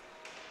now.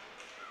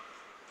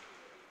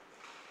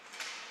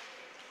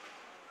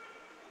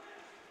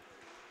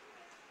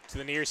 To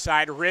the near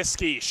side,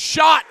 Risky.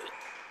 Shot!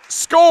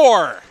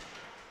 Score!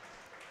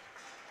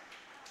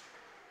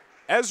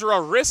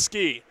 Ezra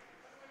Risky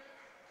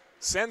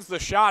sends the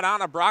shot on.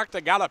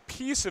 Abrakta got a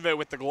piece of it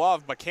with the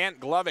glove, but can't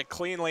glove it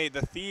cleanly.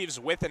 The Thieves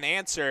with an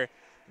answer.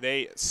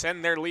 They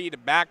send their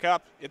lead back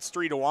up. It's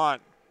 3-1.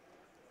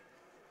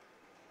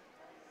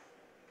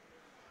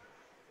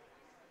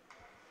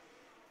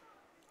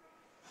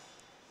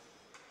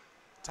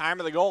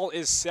 Time of the goal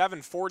is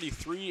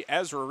 7:43.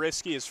 Ezra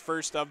Risky is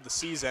first of the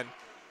season,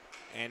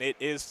 and it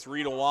is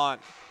 3-1.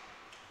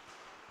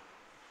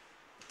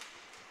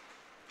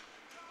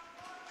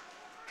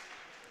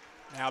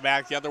 Now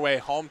back the other way.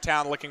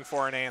 Hometown looking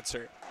for an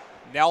answer.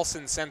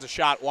 Nelson sends a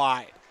shot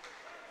wide.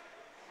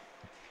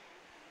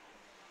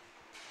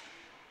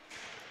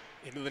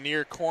 Into the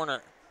near corner.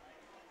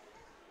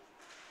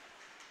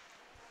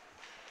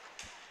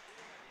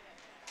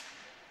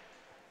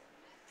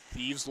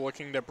 Thieves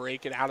looking to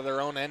break it out of their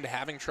own end,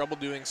 having trouble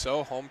doing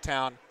so.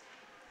 Hometown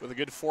with a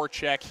good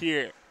forecheck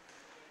here.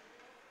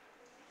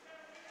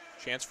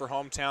 Chance for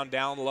Hometown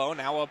down low,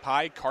 now up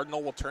high.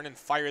 Cardinal will turn and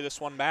fire this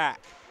one back.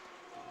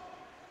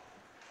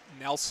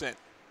 Nelson.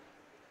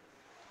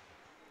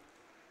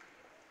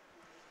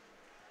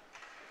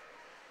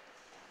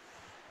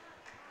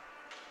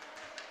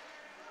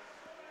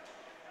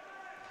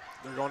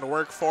 They're going to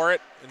work for it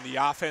in the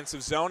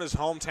offensive zone as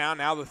Hometown.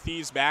 Now the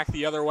Thieves back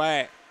the other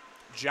way.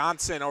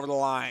 Johnson over the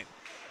line.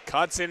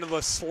 Cuts into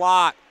the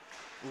slot.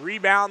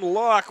 Rebound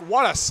look.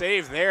 What a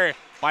save there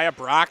by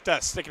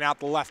Abrakta, sticking out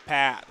the left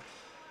pad.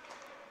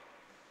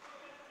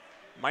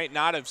 Might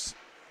not have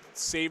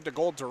saved a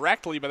goal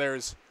directly, but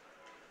there's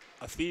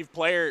a Thief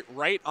player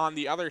right on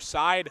the other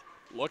side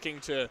looking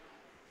to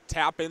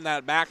tap in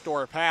that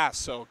backdoor pass.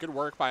 So good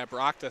work by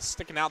Abrakta,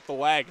 sticking out the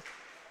leg,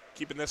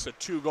 keeping this a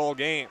 2-goal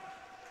game.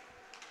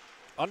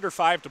 Under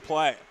 5 to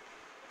play.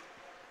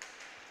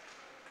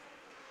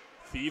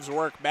 Thieves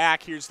work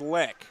back. Here's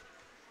Lick.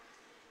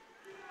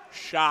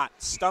 Shot.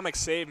 Stomach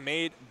save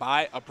made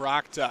by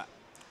Abrakta.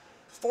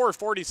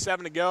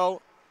 4:47 to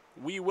go.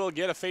 We will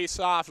get a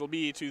face-off. It'll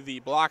be to the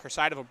blocker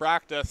side of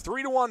Abrakta.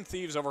 3-1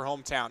 Thieves over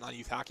Hometown on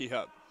Youth Hockey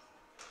Hub.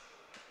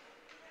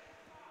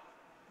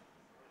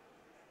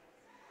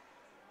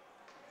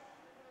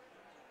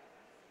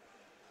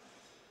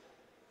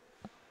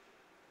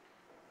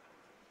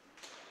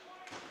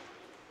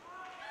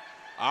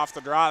 Off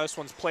the draw, this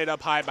one's played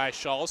up high by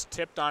Schultz.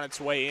 Tipped on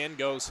its way in,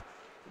 goes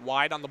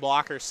wide on the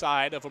blocker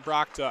side of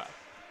Abrakta.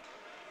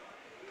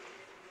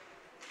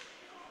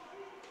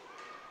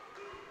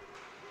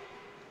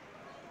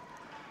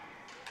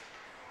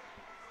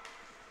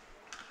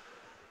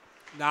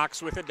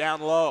 Knox with it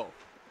down low.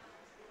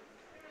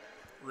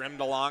 Rimmed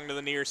along to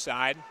the near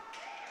side.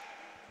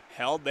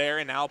 Held there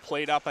and now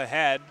played up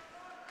ahead.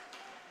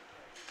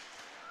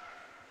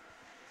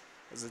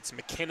 As it's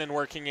McKinnon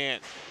working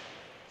in.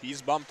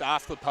 He's bumped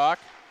off the puck.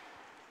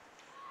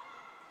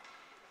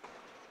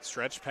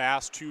 Stretch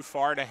pass too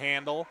far to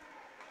handle.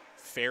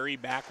 Ferry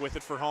back with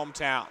it for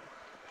Hometown.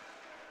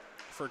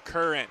 For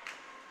Current.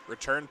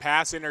 Return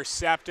pass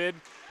intercepted.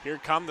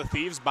 Here come the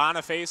Thieves.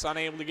 Boniface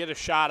unable to get a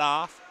shot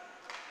off.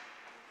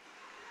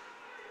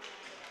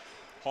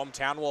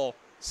 Hometown will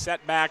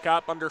set back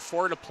up under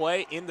 4 to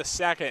play in the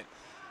second.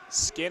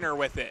 Skinner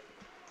with it.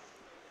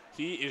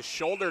 He is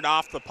shouldered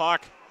off the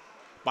puck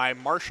by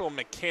Marshall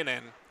McKinnon,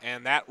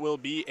 and that will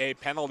be a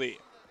penalty.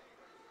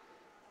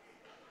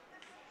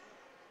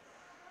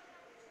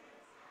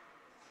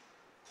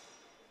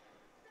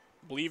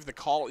 I believe the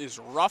call is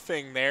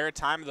roughing there.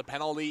 Time of the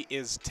penalty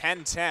is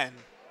 10-10.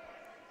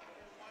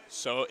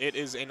 So it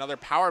is another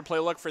power play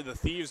look for the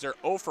Thieves. They're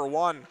 0 for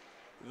 1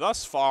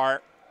 thus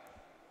far.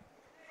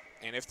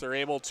 And if they're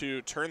able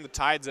to turn the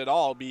tides at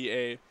all, be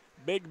a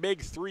big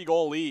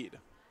 3-goal lead.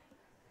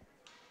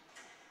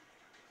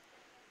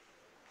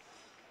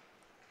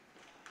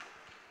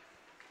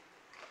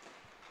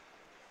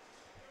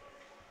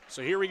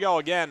 So here we go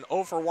again,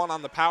 0 for 1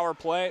 on the power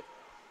play. It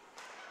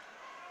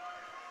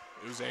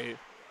was a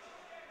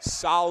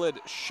solid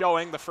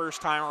showing the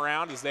first time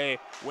around as they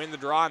win the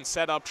draw and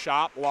set up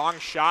shop. Long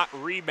shot,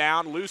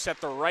 rebound, loose at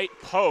the right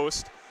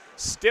post.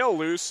 Still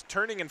loose,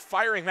 turning and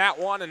firing that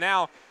one, and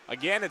now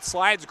again it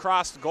slides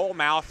across the goal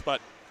mouth, but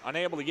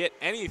unable to get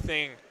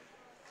anything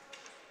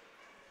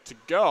to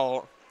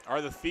go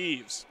are the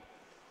Thieves.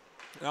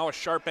 Now a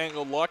sharp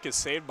angled look is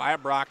saved by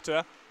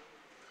Abrakta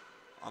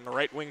on the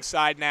right wing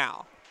side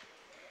now.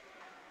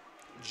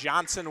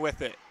 Johnson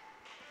with it.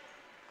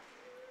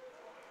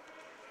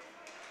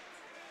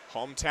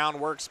 Hometown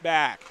works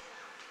back.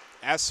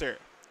 Esser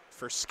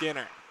for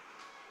Skinner.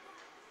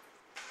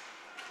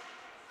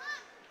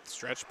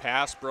 Stretch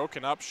pass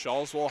broken up.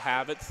 Schultz will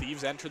have it.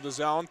 Thieves enter the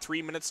zone.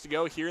 3 minutes to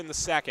go here in the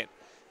second.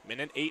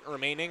 Minute 8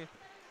 remaining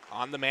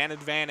on the man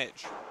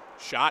advantage.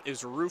 Shot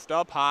is roofed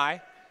up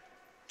high.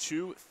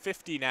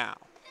 2:50 now.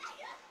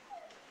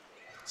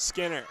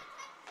 Skinner.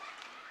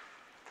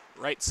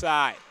 Right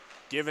side.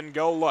 Give and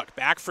go look.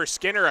 Back for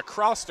Skinner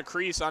across the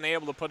crease,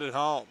 unable to put it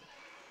home.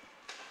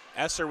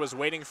 Esser was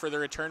waiting for the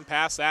return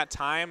pass that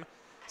time.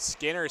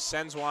 Skinner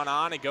sends one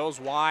on. It goes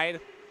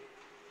wide.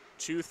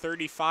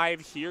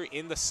 2:35 here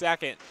in the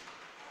second.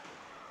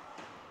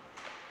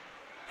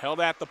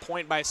 Held at the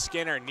point by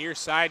Skinner. Near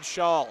side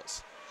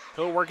Schultz.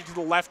 He'll work it to the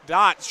left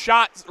dot.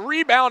 Shot,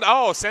 rebound.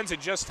 Oh, sends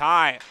it just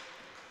high.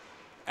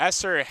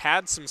 Esser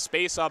had some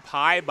space up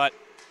high, but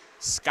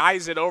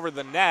skies it over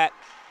the net.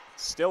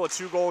 Still a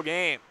 2-goal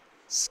game.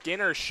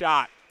 Skinner's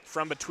shot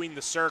from between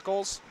the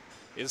circles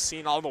is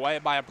seen all the way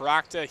by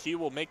Abrakta. He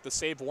will make the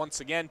save once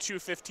again.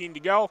 2:15 to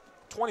go.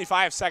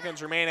 25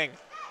 seconds remaining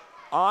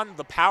on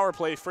the power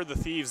play for the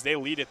Thieves. They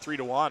lead it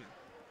 3-1.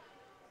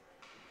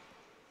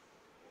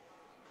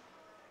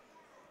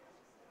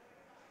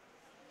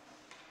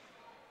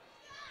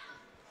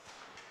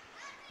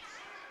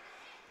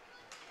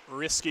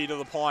 Risky to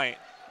the point.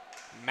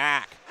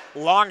 Mack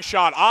Long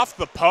shot off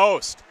the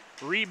post.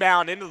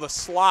 Rebound into the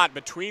slot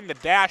between the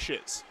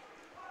dashes.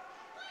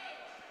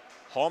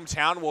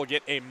 Hometown will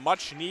get a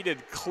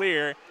much-needed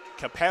clear.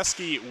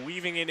 Kopeski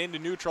weaving it into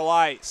neutral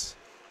ice.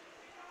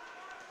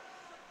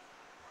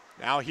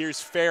 Now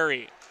here's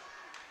Ferry.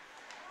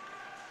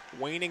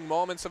 Waning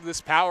moments of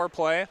this power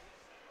play.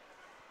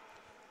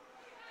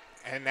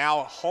 And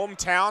now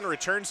Hometown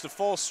returns to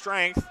full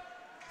strength.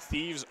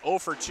 Thieves 0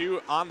 for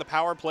 2 on the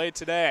power play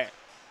today.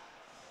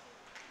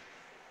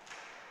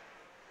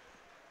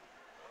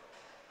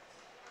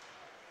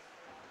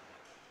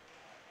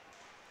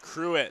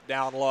 Pruitt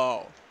down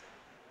low.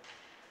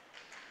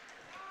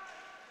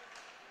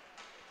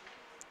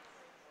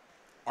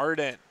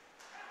 Arden.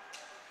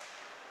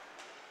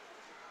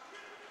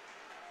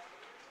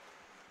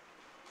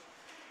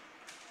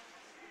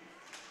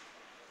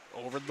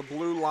 Over the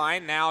blue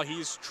line, now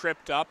he's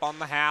tripped up on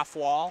the half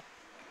wall.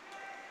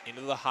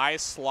 Into the high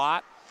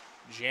slot.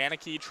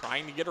 Janicki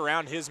trying to get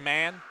around his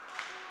man.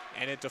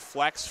 And it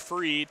deflects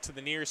free to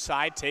the near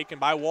side, taken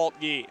by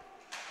Waltge.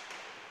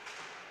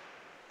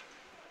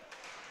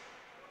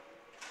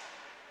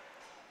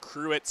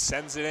 Pruitt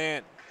sends it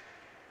in.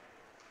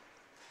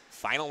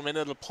 Final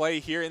minute of play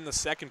here in the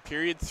second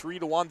period.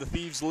 3-1, the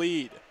Thieves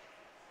lead.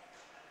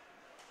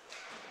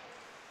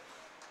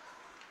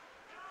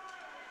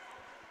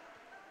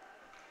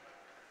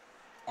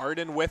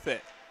 Arden with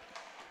it.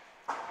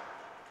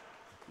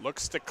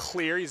 Looks to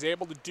clear. He's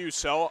able to do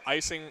so.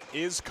 Icing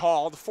is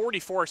called.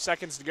 44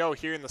 seconds to go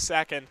here in the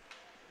second.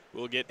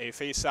 We'll get a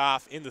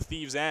face-off in the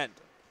Thieves' end.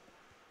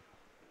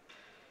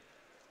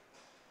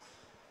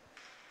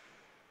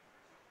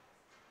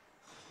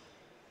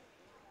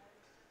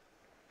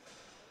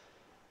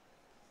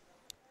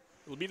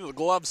 It'll be to the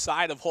glove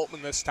side of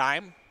Holtman this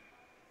time,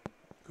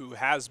 who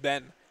has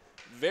been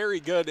very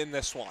good in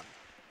this one.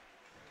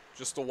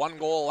 Just the one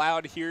goal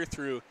allowed here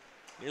through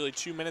nearly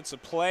 2 minutes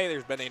of play.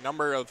 There's been a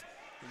number of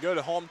good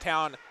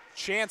Hometown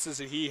chances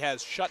that he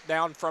has shut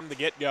down from the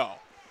get-go.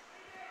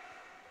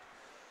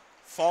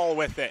 Fall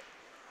with it.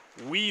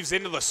 Weaves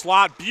into the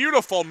slot.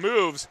 Beautiful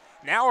moves.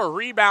 Now a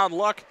rebound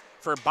look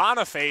for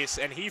Boniface,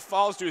 and he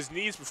falls to his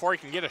knees before he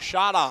can get a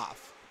shot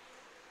off.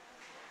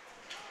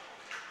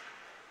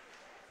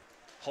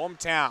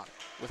 Hometown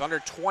with under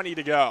 20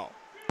 to go.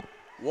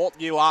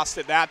 Waltge lost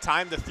it that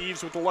time. The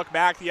Thieves with the look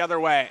back the other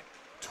way.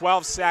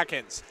 12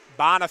 seconds.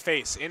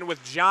 Boniface in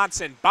with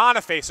Johnson.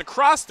 Boniface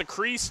across the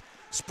crease.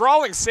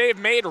 Sprawling save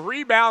made.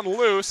 Rebound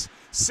loose.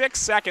 6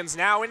 seconds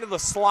now into the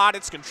slot.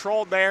 It's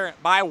controlled there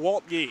by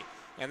Waltge.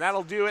 And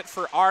that'll do it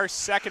for our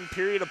second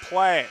period of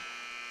play.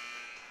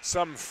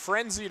 Some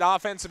frenzied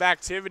offensive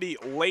activity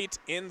late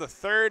in the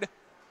third.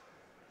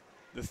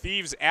 The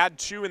Thieves add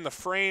 2 in the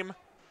frame.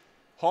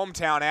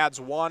 Hometown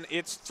adds 1.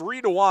 It's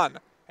 3-1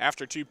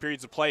 after 2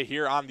 periods of play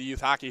here on the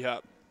Youth Hockey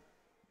Hub.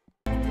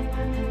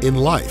 In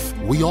life,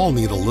 we all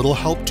need a little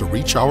help to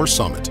reach our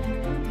summit.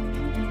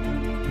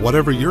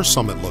 Whatever your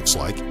summit looks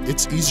like,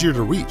 it's easier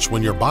to reach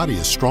when your body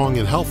is strong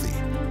and healthy.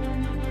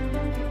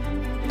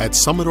 At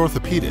Summit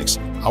Orthopedics,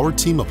 our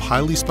team of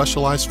highly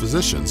specialized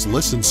physicians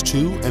listens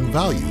to and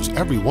values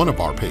every one of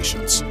our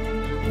patients.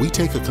 We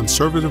take a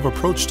conservative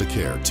approach to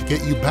care to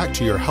get you back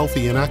to your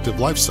healthy and active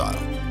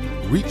lifestyle.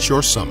 Reach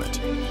your summit.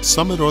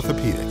 Summit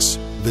Orthopedics.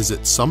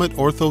 Visit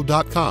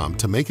summitortho.com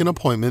to make an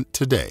appointment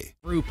today.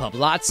 Brewpub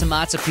Lots and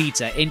Lots of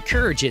Pizza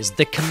encourages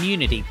the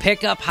community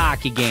pickup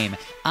hockey game,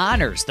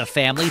 honors the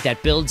family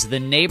that builds the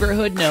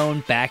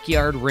neighborhood-known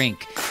backyard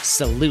rink,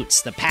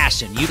 salutes the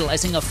passion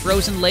utilizing a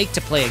frozen lake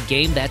to play a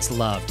game that's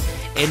loved,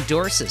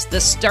 endorses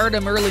the start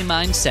 'em early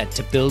mindset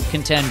to build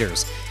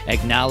contenders,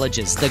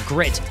 acknowledges the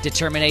grit,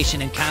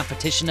 determination, and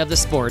competition of the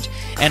sport,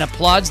 and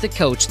applauds the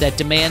coach that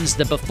demands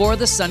the before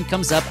the sun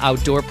comes up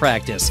outdoor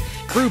practice.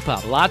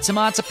 Brewpub Lots and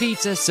Lots of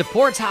Pizza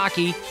supports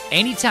hockey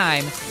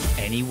anytime,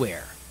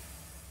 anywhere.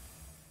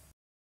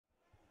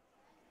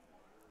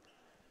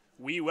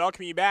 We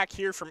welcome you back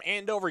here from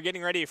Andover,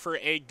 getting ready for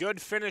a good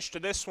finish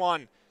to this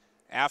one.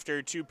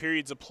 After 2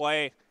 periods of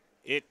play,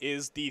 it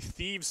is the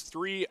Thieves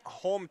 3,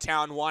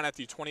 Hometown 1 at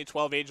the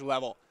 2012 age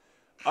level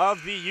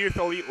of the Youth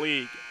Elite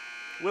League.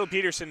 Will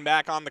Peterson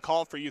back on the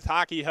call for Youth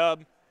Hockey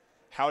Hub.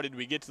 How did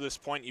we get to this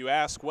point, you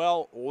ask?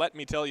 Well, let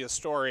me tell you a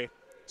story.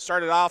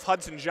 Started off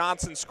Hudson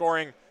Johnson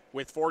scoring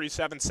with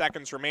 47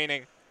 seconds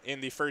remaining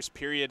in the first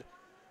period.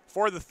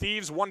 For the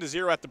Thieves,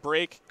 1-0 at the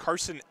break.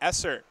 Carson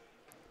Esser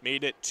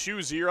made it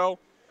 2-0,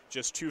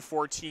 just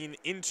 2:14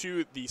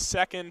 into the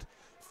second.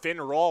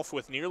 Finn Rolfe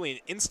with nearly an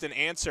instant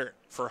answer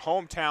for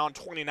Hometown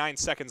 29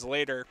 seconds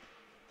later.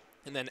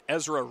 And then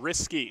Ezra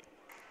Risky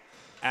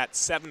at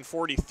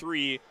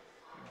 7:43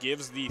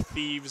 gives the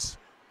Thieves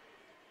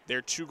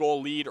their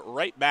 2-goal lead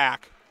right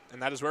back. And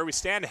that is where we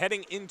stand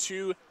heading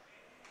into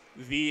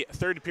the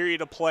third period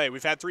of play.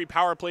 We've had 3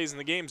 power plays in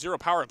the game, 0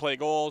 power play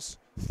goals.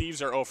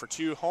 Thieves are 0 for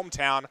 2.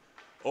 Hometown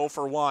 0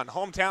 for 1.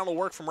 Hometown will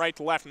work from right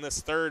to left in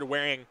this third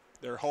wearing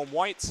their home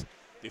whites.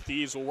 The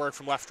Thieves will work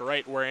from left to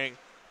right wearing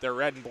their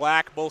red and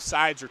black. Both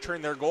sides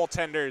return their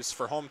goaltenders.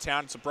 For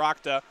Hometown, it's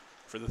Abrakta.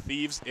 For the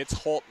Thieves, it's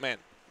Holtman.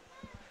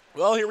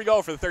 Well, here we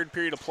go for the third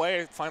period of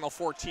play, final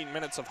 14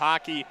 minutes of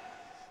hockey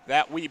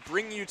that we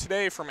bring you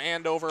today from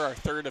Andover, our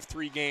third of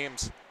 3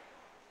 games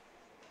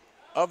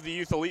of the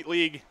Youth Elite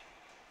League.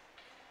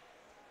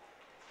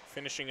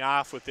 Finishing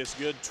off with this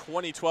good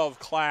 2012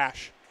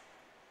 clash.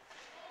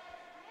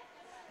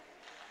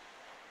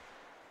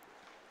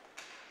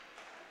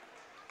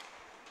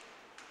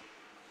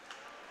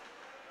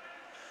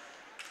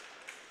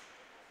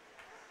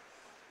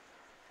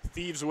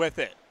 Thieves with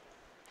it.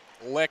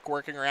 Lick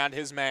working around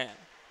his man.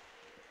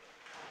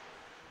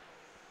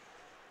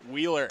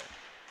 Wheeler.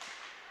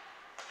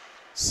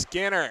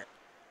 Skinner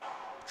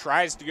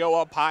tries to go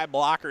up high,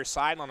 blocker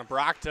side on a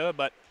Brocta,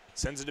 but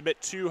sends it a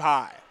bit too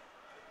high.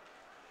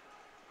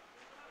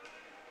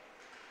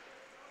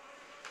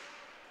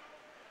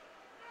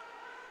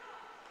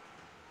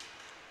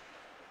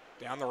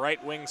 Down the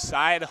right wing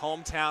side,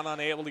 Hometown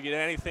unable to get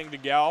anything to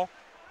go.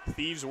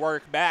 Thieves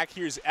work back.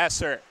 Here's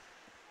Esser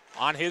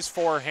on his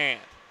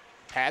forehand.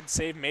 Pad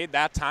save made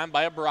that time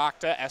by a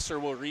Brocta. Esser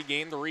will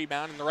regain the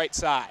rebound in the right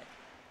side.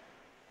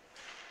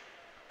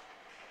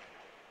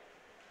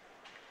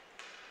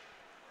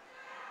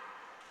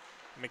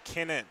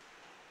 McKinnon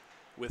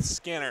with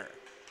Skinner.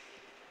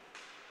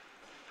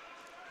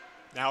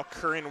 Now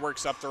Curran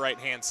works up the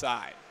right-hand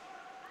side.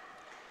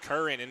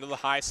 Curran into the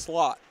high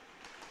slot.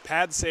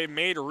 Pad save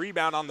made, a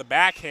rebound on the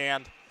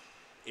backhand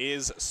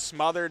is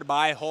smothered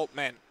by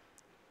Holtman.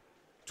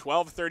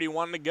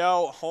 12:31 to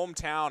go.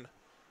 Hometown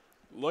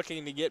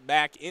looking to get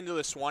back into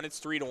this one. It's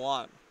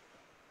 3-1.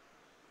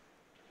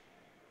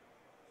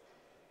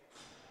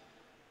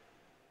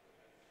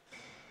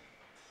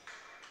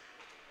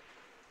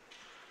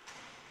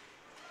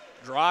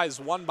 Draw is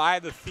won by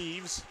the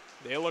Thieves.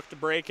 They look to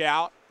break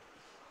out.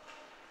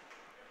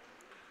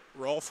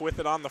 Rolf with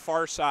it on the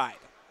far side.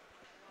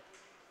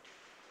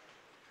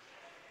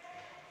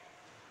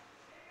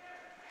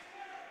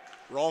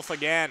 Rolf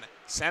again,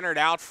 centered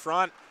out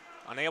front.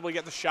 Unable to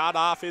get the shot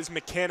off is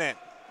McKinnon.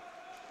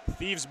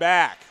 Thieves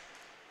back.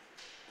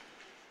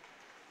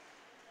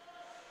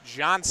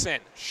 Johnson,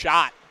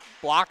 shot.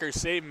 Blocker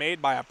save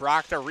made by a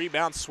Brocta.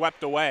 Rebound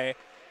swept away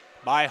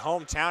by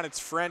Hometown. It's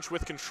French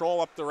with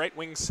control up the right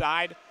wing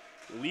side.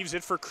 Leaves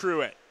it for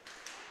Cruitt.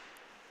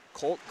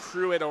 Colt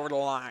Cruitt over the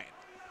line.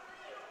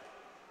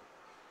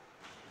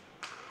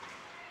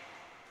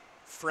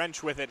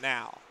 French with it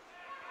now.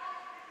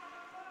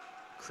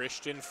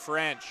 Christian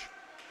French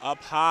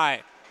up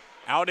high.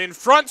 Out in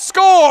front,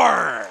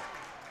 score!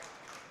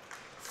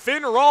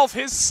 Finn Rolfe,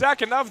 his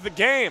second of the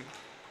game,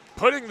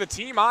 putting the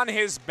team on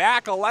his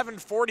back.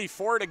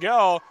 11:44 to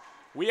go.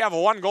 We have a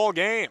 1-goal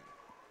game.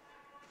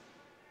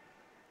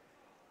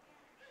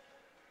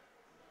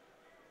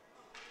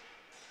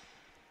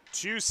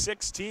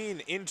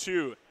 .2:16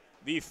 into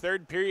the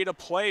third period of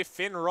play.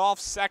 Finn Rolfe,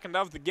 second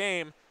of the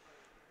game.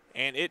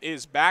 And it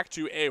is back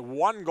to a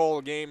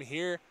 1-goal game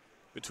here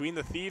between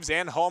the Thieves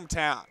and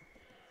Hometown.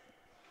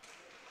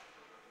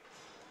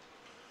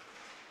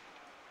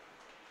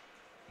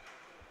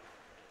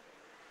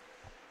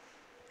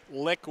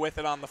 Lick with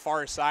it on the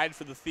far side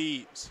for the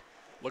Thieves.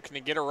 Looking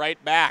to get it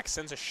right back.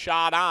 Sends a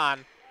shot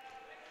on.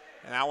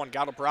 And that one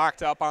got a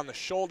Brocta up on the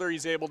shoulder.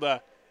 He's able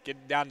to get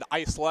it down to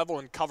ice level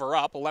and cover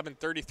up.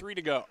 11:33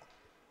 to go.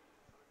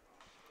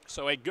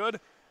 So a good,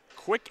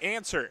 quick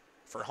answer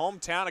for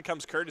Hometown. It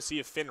comes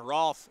courtesy of Finn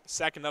Rolfe,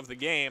 second of the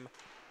game.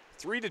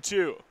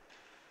 3-2.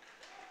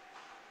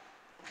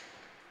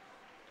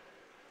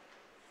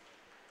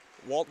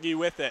 Waltke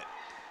with it.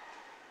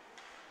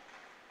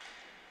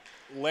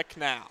 Lick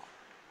now.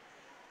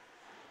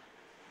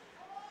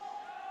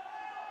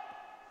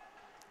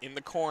 In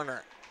the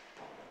corner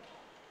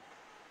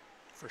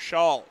for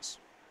Schulz.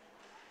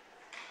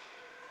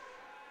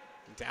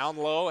 Down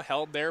low,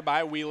 held there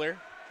by Wheeler.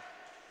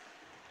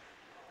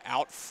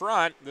 Out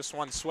front, this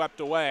one swept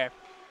away.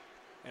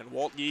 And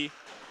Waltke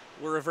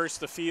will reverse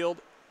the field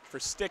for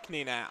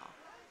Stickney now.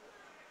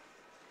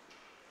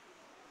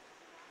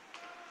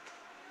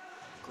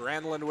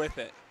 Granlund with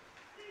it.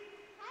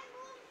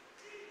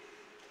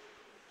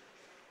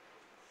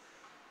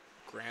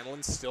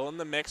 Granlund still in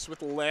the mix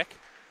with Lick.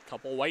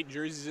 Couple white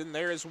jerseys in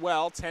there as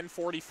well.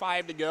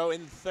 10:45 to go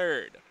in the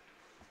third.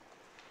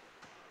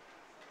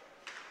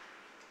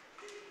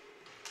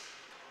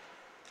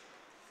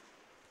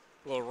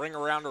 A little ring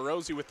around to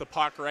Rosie with the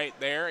puck right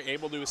there.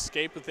 Able to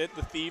escape with it.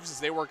 The Thieves as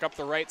they work up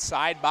the right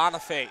side.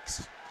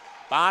 Boniface.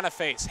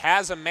 Boniface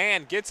has a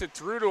man. Gets it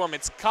through to him.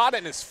 It's caught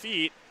in his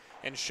feet.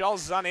 And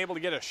Schulz is unable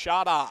to get a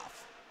shot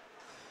off.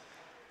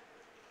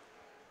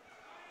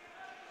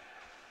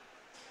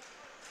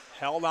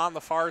 Held on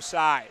the far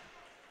side.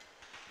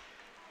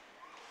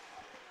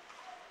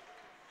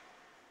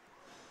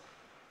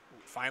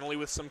 Finally,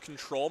 with some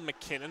control,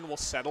 McKinnon will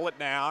settle it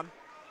down.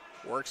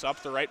 Works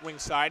up the right wing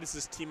side as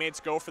his teammates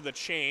go for the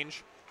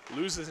change.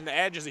 Loses an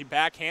edge as he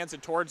backhands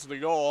it towards the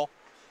goal.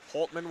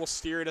 Holtman will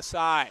steer it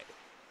aside.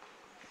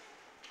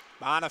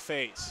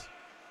 Boniface.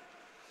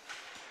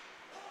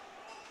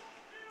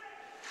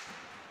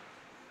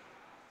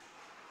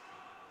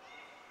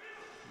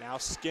 Now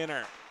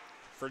Skinner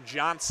for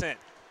Johnson.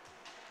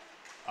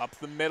 Up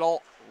the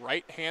middle,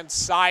 right-hand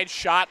side,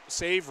 shot,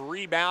 save,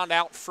 rebound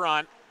out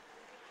front.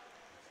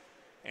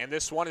 And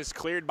this one is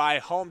cleared by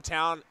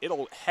Hometown.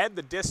 It'll head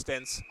the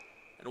distance,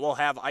 and we'll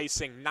have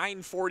icing.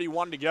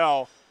 9:41 to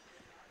go.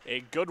 A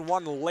good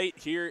one late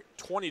here,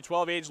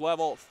 2012 age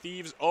level,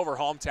 Thieves over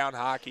Hometown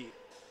hockey.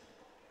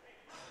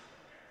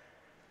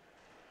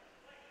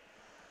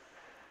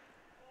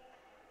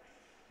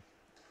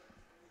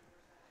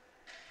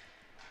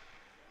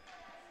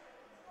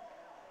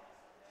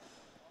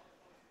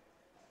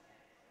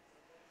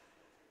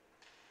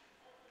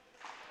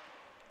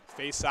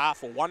 Face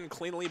off, won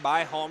cleanly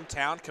by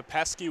Hometown.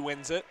 Kopeski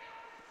wins it.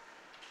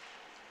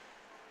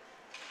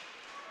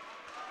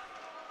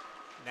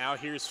 Now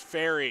here's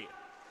Ferry.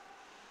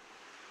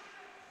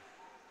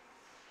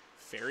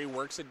 Ferry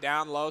works it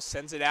down low,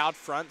 sends it out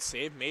front.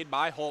 Save made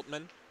by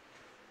Holtman.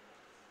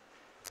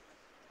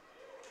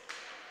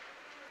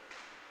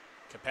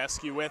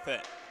 Kopeski with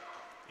it.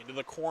 Into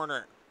the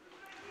corner.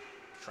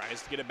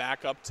 Tries to get it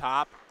back up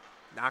top.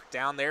 Knocked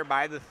down there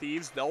by the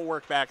Thieves. They'll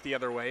work back the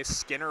other way.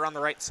 Skinner on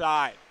the right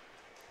side.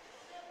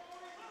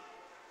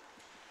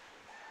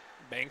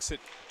 Banks it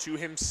to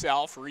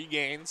himself,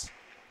 regains,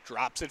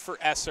 drops it for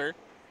Esser.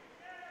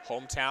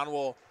 Hometown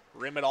will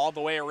rim it all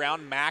the way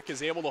around. Mack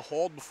is able to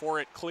hold before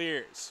it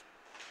clears.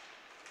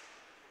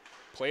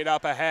 Played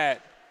up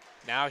ahead.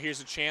 Now here's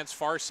a chance,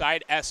 far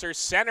side. Esser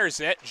centers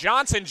it.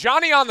 Johnson,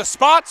 Johnny on the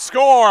spot,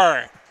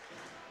 score!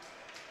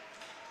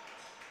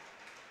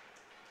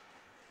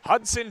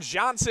 Hudson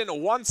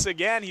Johnson once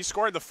again. He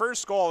scored the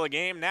first goal of the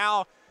game.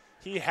 Now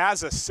he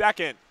has a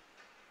second.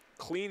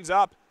 Cleans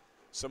up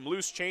some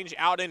loose change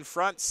out in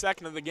front.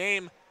 Second of the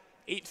game.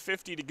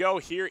 8:50 to go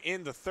here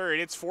in the third.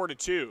 It's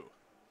 4-2.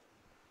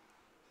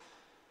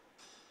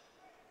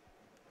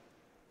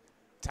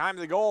 Time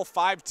of the goal,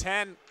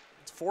 5:10.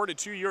 It's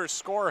 4-2 your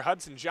score.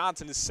 Hudson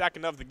Johnson is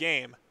second of the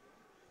game.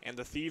 And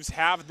the Thieves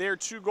have their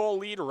 2-goal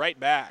lead right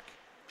back.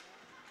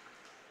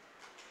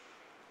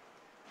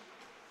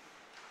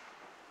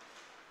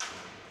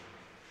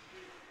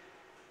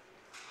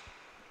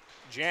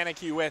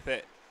 Janicki with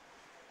it.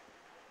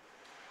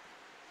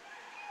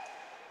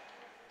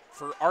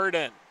 For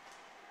Arden.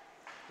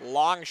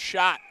 Long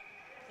shot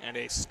and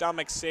a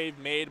stomach save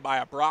made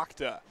by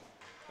Abrakta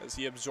as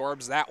he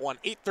absorbs that one.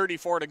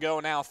 8:34 to go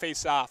now,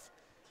 face off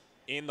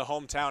in the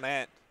Hometown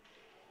end.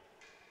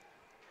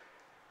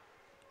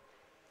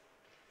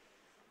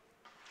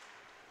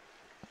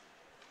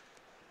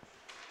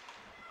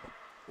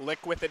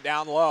 Lick with it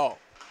down low.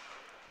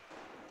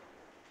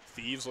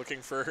 Thieves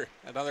looking for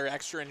another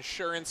extra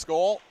insurance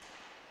goal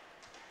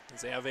as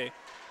they have a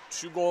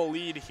 2-goal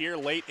lead here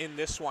late in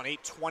this one.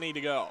 8:20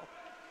 to go.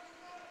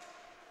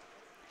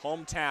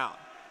 Hometown.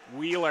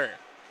 Wheeler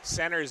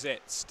centers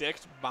it.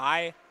 Sticked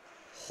by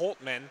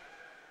Holtman.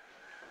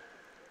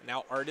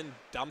 Now Arden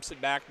dumps it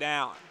back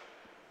down.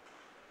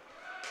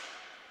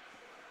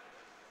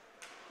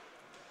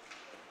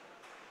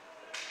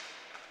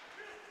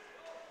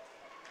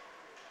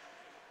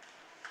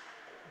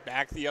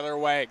 Back the other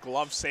way.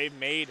 Glove save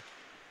made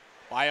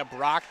by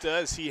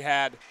Abrakta as he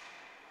had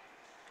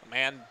a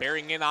man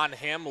bearing in on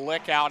him.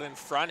 Lick out in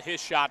front. His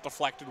shot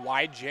deflected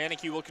wide.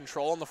 Janicki will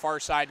control in the far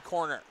side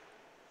corner.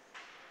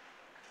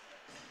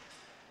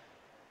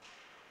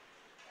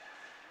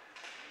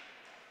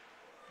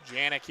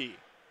 Janicki.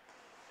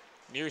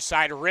 Near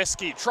side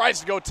risky.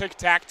 Tries to go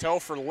tic-tac-toe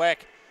for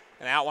Lick.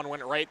 And that one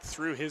went right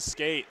through his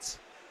skates.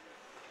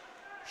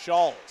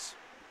 Schulz.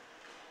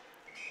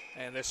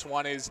 And this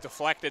one is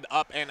deflected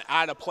up and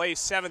out of play.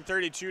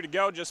 7:32 to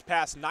go, just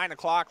past 9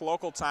 o'clock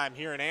local time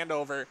here in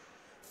Andover.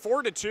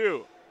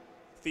 4-2,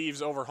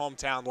 Thieves over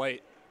Hometown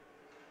late.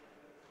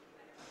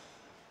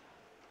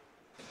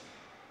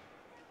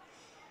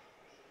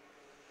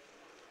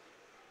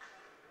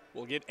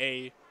 We'll get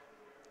a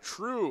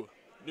true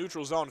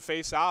neutral zone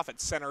face-off at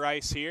center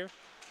ice here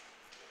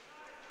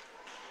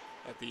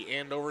at the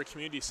Andover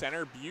Community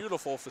Center.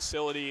 Beautiful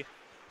facility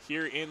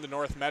here in the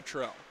North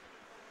Metro.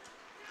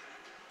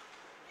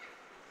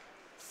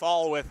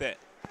 Fall with it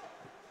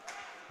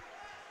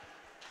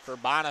for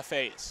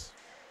Boniface.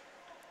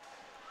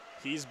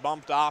 He's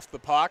bumped off the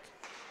puck.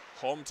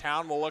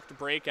 Hometown will look to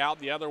break out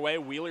the other way.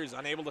 Wheeler's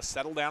unable to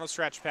settle down a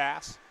stretch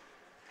pass.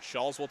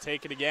 Schulz will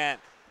take it again.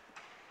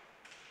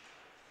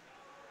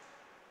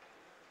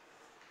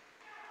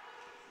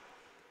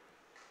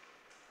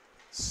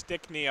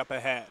 Stickney up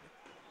ahead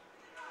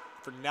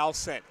for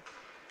Nelson.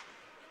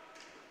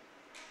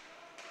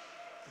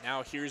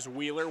 Now here's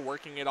Wheeler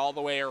working it all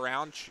the way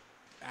around.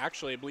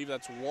 Actually, I believe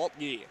that's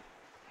Waltge.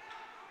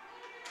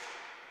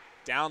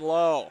 Down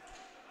low.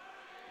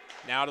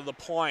 Now to the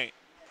point.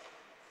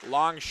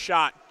 Long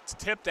shot. It's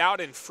tipped out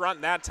in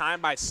front that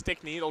time by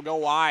Stickney. It'll go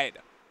wide.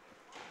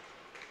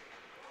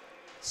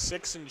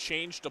 6 and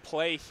change to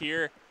play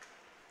here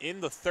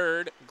in the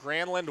third.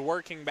 Granlund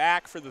working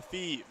back for the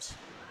Thieves.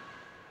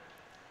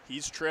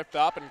 He's tripped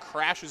up and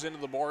crashes into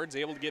the boards,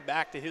 able to get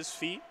back to his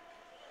feet.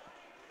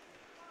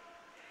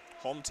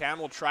 Hometown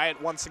will try it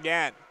once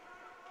again.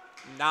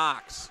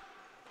 Knox.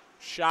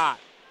 Shot.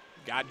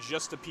 Got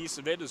just a piece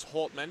of it as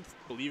Holtman.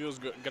 Believe it was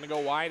going to go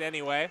wide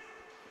anyway.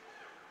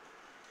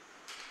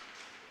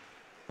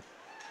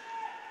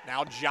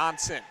 Now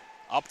Johnson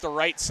up the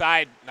right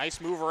side. Nice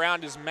move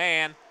around his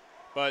man,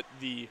 but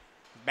the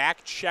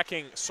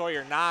back-checking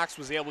Sawyer Knox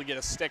was able to get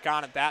a stick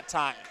on it that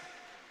time.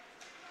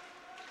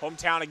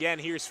 Hometown again,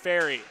 here's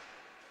Ferry.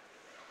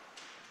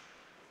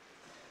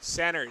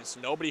 Centers,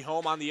 nobody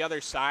home on the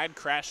other side,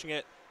 crashing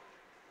it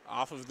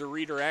off of the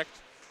redirect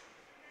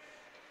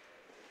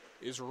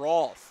is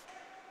Rolfe.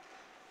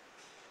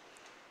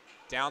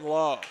 Down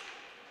low.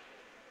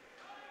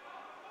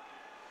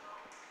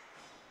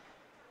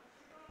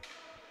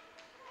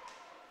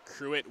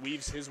 Cruitt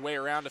weaves his way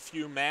around a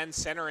few men.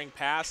 Centering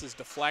pass is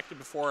deflected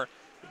before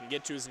he can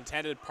get to his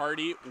intended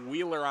party.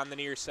 Wheeler on the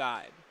near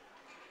side.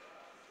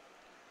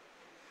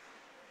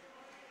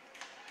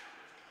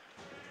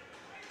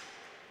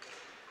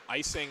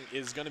 Icing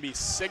is going to be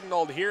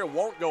signaled here.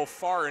 Won't go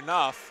far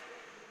enough.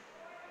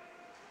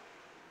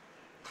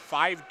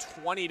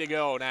 5:20 to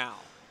go now.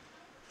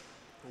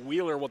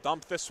 Wheeler will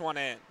dump this one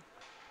in.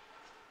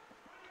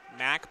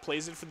 Mack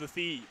plays it for the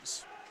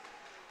Thieves.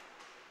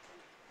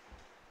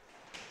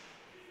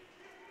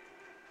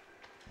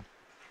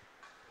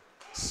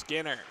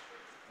 Skinner.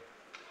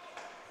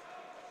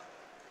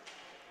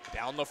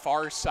 Down the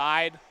far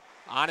side.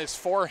 On his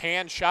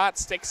forehand shot.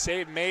 Stick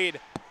save made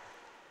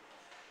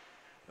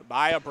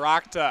by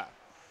Abrakta.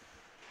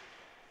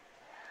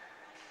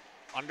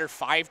 Under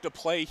 5 to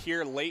play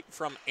here late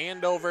from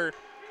Andover.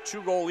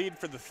 2-goal lead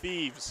for the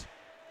Thieves.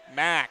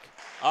 Mack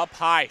up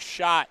high,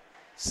 shot,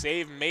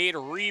 save made,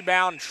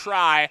 rebound,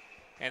 try,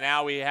 and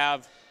now we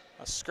have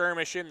a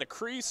skirmish in the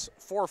crease.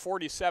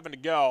 4:47 to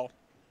go.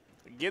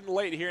 Getting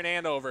late here in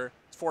Andover.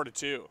 It's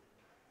 4-2.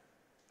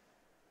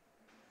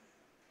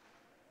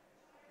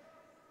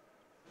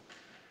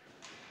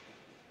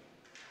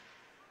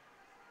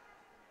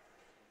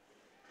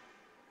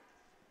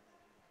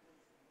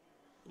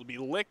 It'll be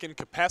Lick and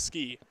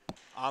Kopeski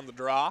on the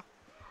draw.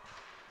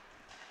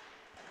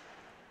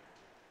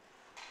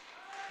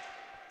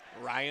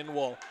 Ryan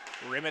will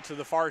rim it to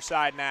the far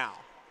side now.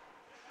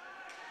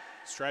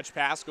 Stretch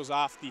pass goes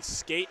off the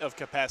skate of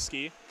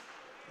Kopeski.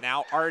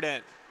 Now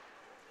Arden.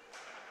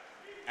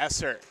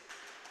 Esser.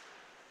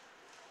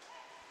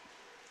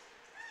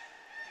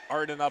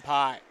 Arden up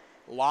high.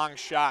 Long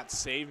shot,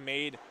 save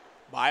made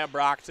by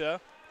Abrakta.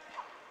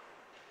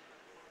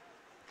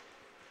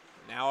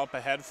 Now up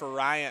ahead for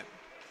Ryan.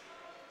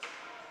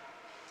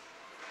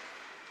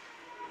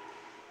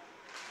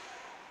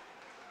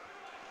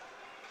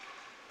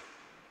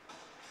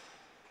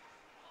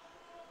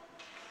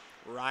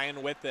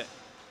 Ryan with it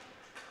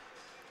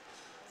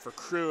for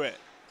Cruitt.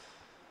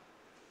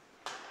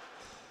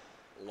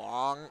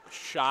 Long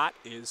shot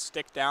is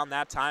stick down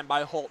that time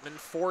by Holtman.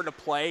 4 to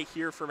play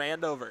here from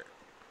Andover.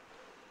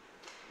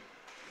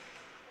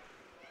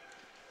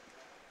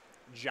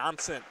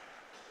 Johnson.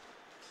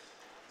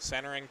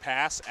 Centering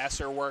pass.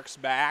 Esser works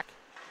back.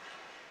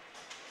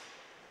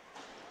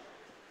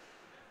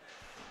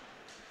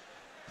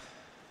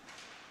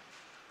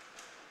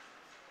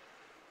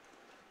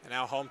 And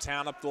now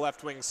Hometown up the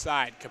left wing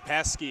side.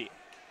 Kopeski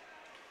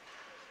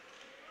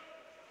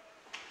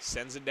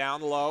sends it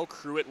down low.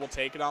 Cruitt will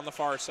take it on the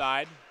far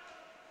side.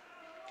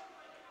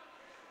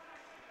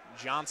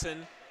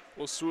 Johnson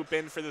will swoop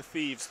in for the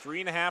Thieves.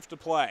 3.5 to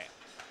play.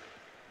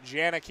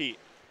 Janicki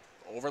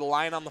over the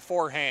line on the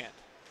forehand.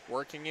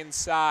 Working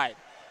inside.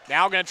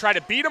 Now going to try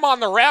to beat him on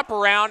the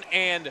wraparound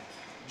and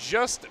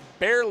just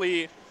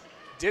barely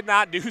did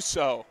not do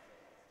so.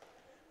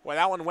 Well,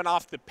 that one went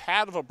off the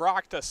pad of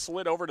Abrakta,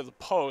 slid over to the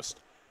post,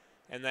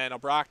 and then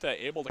Abrakta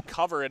able to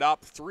cover it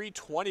up.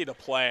 3:20 to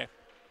play.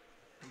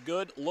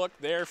 Good look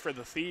there for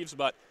the Thieves,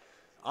 but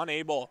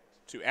unable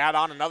to add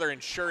on another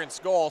insurance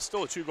goal.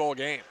 Still a 2-goal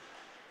game.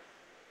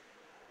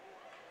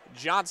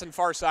 Johnson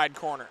far side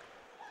corner.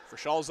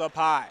 Frischel's up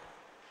high.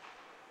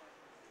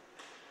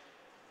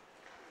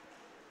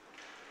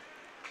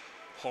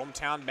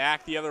 Hometown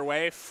back the other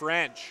way.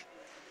 French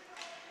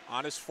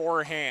on his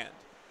forehand.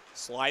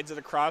 Slides it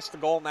across the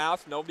goal now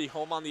with nobody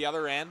home on the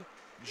other end.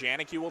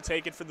 Janicki will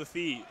take it for the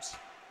Thieves.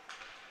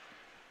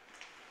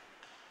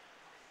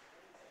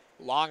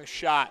 Long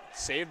shot,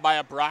 saved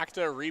by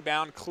Abrakta,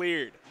 rebound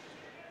cleared.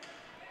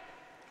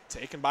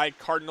 Taken by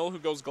Cardinal, who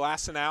goes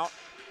glassing out.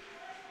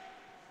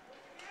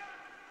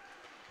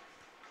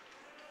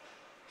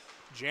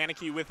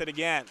 Janicki with it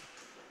again.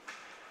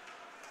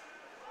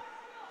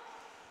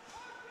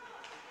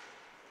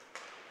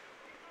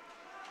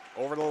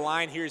 Over the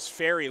line, here's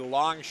Ferry.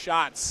 Long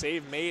shot,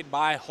 save made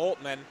by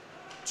Holtman.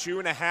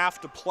 2.5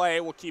 to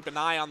play. We'll keep an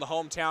eye on the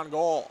Hometown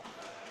goal.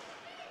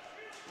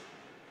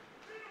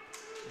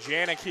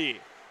 Janicki.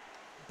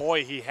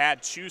 Boy, he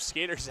had 2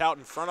 skaters out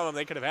in front of him.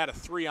 They could have had a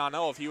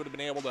 3-on-0 if he would have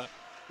been able to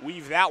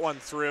weave that one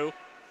through.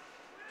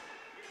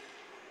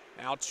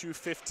 Now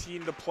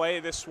 2:15 to play.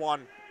 This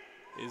one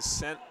is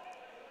sent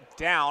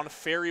down.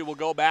 Ferry will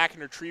go back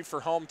and retrieve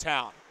for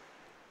Hometown.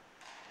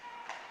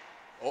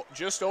 Oh,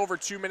 just over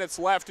 2 minutes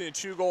left in a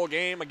 2-goal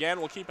game. Again,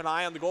 we'll keep an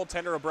eye on the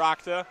goaltender,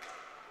 Abrakta.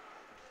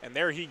 And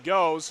there he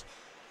goes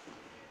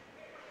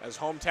as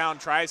Hometown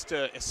tries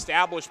to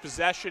establish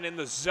possession in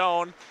the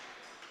zone.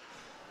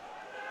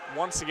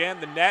 Once again,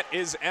 the net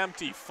is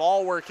empty.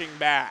 Fall working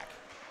back.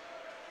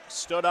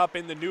 Stood up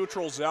in the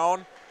neutral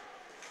zone.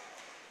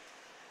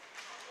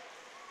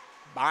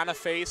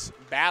 Boniface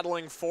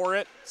battling for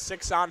it.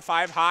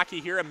 6-on-5 hockey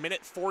here,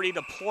 1:40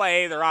 to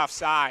play. They're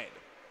offside.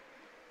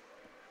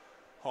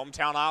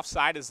 Hometown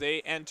offside as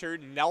they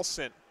entered.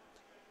 Nelson,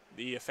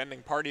 the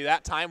offending party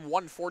that time.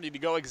 1:40 to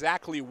go,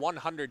 exactly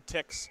 100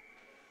 ticks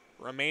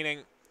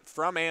remaining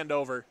from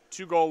Andover.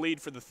 2-goal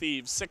lead for the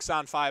Thieves.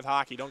 6-on-5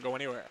 hockey. Don't go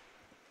anywhere.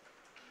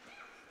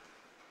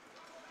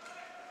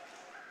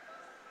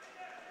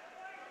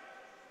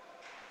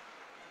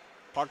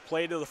 Puck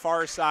play to the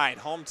far side.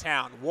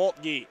 Hometown.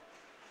 Woltge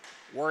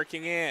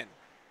working in.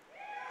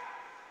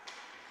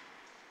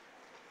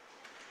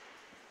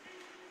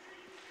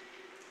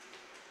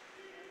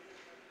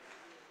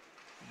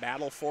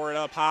 Battle for it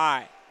up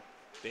high.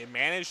 They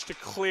managed to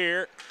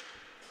clear.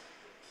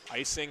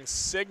 Icing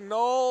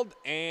signaled,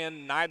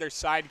 and neither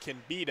side can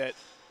beat it.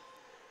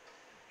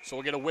 So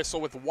we'll get a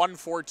whistle with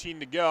 1:14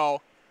 to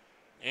go,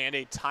 and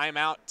a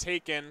timeout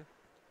taken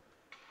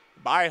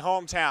by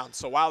Hometown.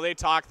 So while they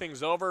talk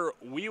things over,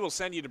 we will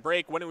send you to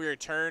break. When we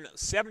return,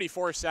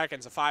 74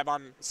 seconds of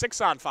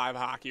 6-on-5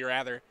 hockey,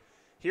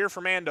 here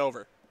from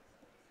Andover.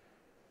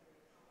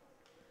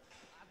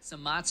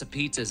 Some matzo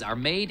pizzas are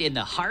made in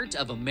the heart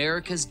of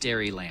America's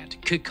Dairyland,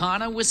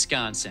 Kaukauna,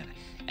 Wisconsin.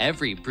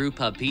 Every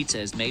brewpub pizza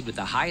is made with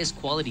the highest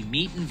quality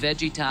meat and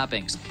veggie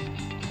toppings.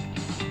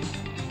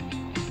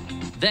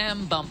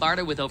 Then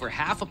bombarded with over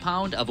half a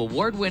pound of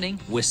award-winning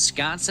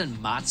Wisconsin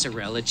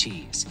mozzarella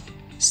cheese.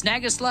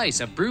 Snag a slice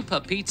of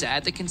brewpub pizza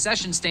at the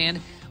concession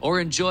stand or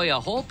enjoy a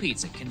whole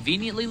pizza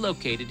conveniently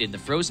located in the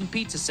frozen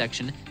pizza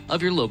section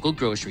of your local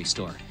grocery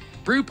store.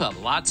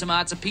 Brewpub, lots of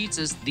matzo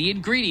pizzas, the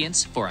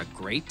ingredients for a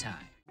great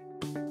time.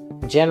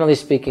 Generally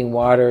speaking,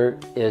 water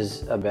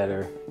is a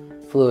better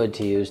fluid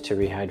to use to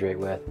rehydrate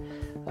with.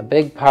 A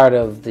big part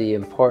of the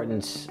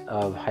importance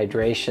of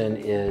hydration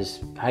is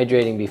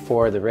hydrating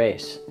before the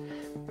race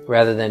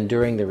rather than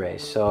during the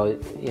race. So,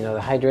 the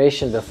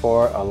hydration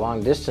before a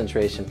long distance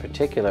race in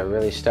particular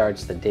really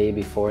starts the day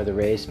before the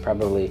race,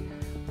 probably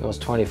those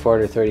 24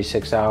 to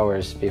 36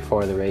 hours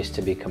before the race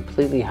to be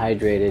completely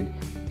hydrated.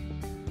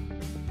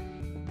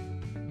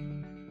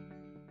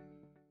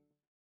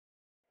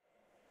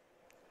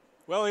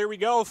 Well, here we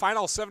go.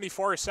 Final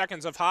 74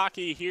 seconds of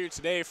hockey here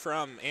today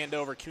from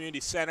Andover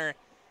Community Center.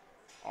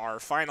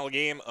 Our final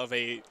game of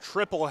a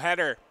triple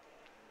header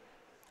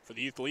for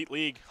the Youth Elite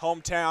League.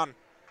 Hometown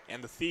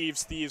and the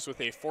Thieves. Thieves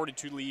with a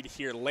 4-2 lead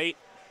here late.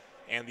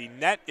 And the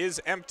net is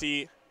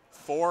empty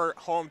for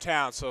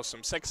Hometown. So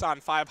some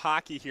 6-on-5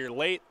 hockey here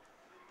late.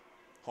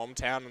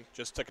 Hometown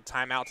just took a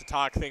timeout to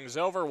talk things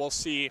over. We'll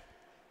see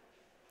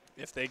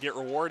if they get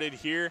rewarded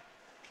here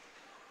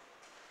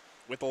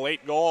with a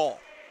late goal.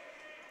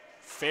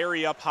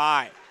 Ferry up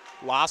high.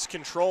 Lost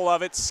control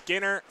of it.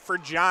 Skinner for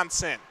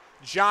Johnson.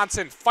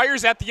 Johnson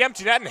fires at the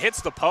empty net and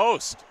hits the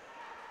post.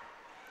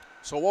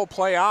 So we'll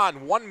play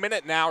on. 1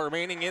 minute now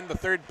remaining in the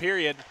third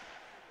period.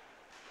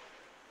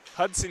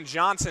 Hudson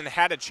Johnson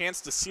had a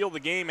chance to seal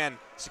the game and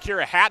secure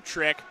a hat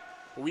trick.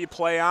 We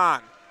play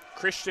on.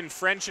 Christian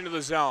French into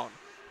the zone.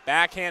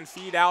 Backhand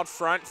feed out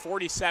front.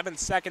 47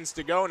 seconds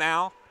to go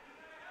now.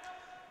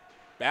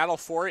 Battle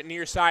for it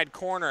near side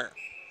corner.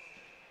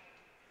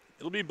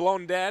 It'll be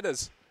blown dead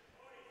as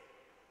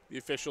the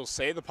officials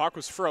say. The puck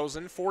was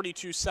frozen.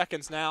 42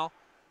 seconds now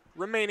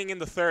remaining in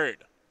the third.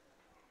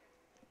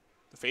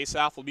 The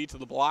faceoff will be to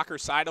the blocker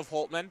side of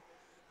Holtman,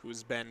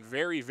 who's been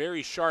very,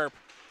 very sharp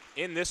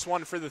in this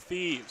one for the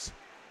Thieves.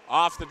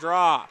 Off the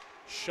draw.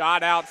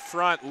 Shot out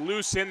front.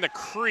 Loose in the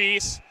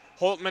crease.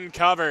 Holtman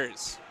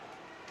covers.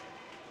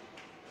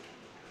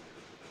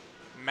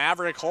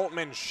 Maverick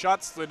Holtman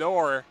shuts the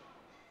door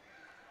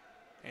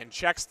and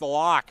checks the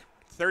lock.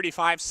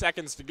 35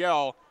 seconds to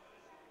go.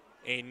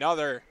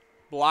 Another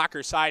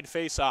blocker side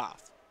faceoff.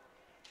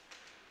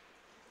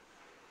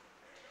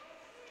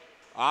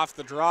 Off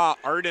the draw,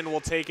 Arden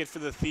will take it for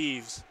the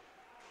Thieves.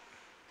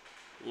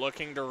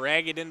 Looking to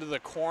rag it into the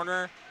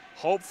corner.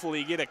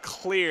 Hopefully get it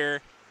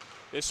clear.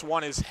 This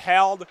one is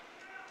held.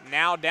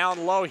 Now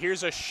down low.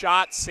 Here's a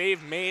shot.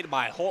 Save made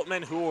by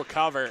Holtman, who will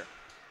cover.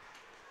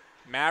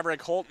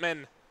 Maverick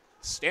Holtman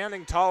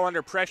standing tall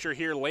under pressure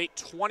here late.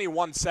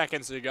 21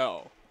 seconds to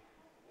go.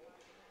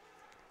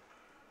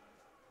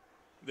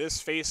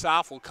 This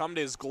faceoff will come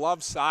to his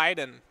glove side,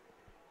 and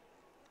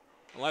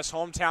unless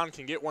Hometown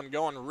can get one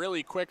going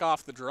really quick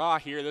off the draw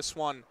here, this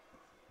one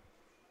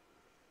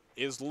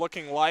is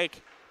looking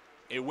like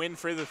a win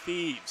for the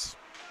Thieves.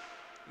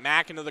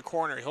 Mack into the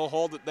corner. He'll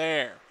hold it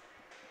there.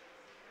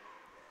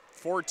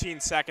 14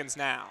 seconds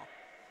now.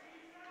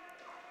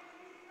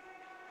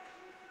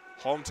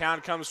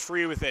 Hometown comes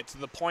free with it to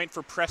the point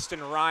for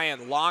Preston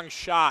Ryan. Long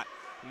shot.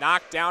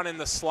 Knocked down in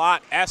the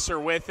slot. Esser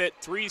with it.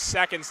 3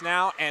 seconds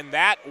now, and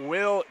that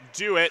will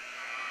do it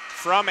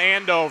from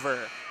Andover.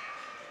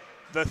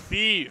 The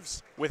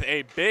Thieves, with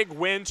a big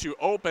win to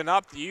open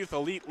up the Youth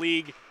Elite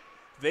League,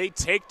 they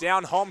take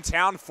down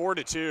Hometown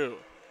 4-2.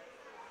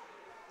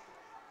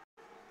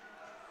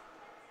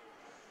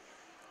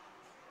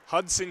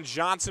 Hudson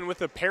Johnson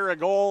with a pair of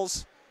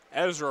goals.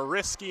 Ezra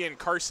Risky and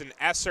Carson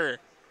Esser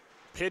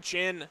pitch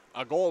in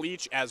a goal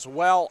each as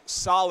well.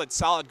 Solid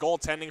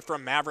goaltending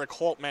from Maverick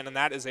Holtman, and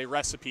that is a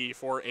recipe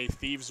for a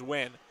Thieves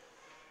win.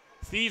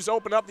 Thieves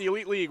open up the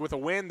Elite League with a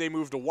win. They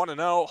move to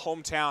 1-0.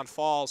 Hometown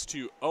falls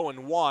to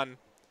 0-1.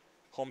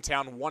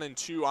 Hometown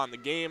 1-2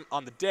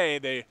 on the day.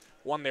 They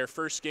won their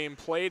first game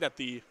played at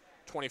the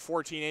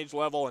 2014 age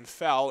level and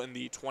fell in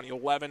the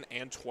 2011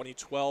 and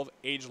 2012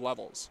 age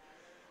levels.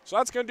 So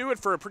that's going to do it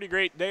for a pretty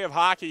great day of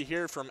hockey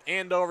here from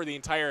Andover, the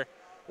entire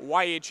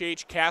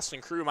YHH cast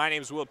and crew. My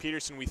name is Will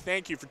Peterson. We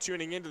thank you for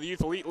tuning into the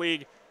Youth Elite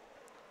League.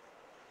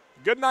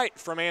 Good night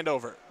from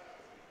Andover.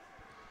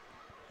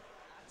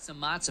 Some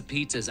matzo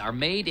pizzas are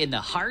made in the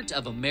heart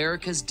of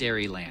America's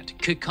dairyland,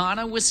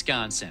 Kaukauna,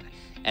 Wisconsin.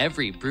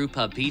 Every brew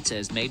pub pizza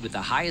is made with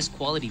the highest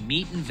quality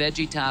meat and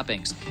veggie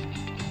toppings.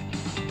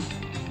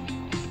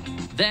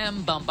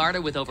 Then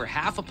bombarded with over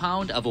half a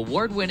pound of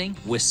award-winning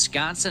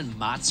Wisconsin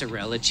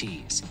mozzarella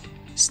cheese.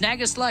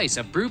 Snag a slice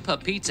of brew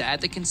pub pizza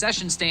at the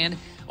concession stand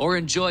or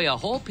enjoy a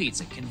whole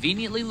pizza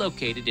conveniently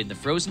located in the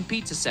frozen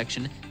pizza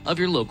section of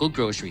your local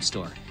grocery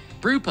store.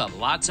 Brew pub,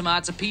 lots of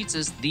matzo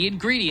pizzas, the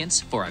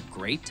ingredients for a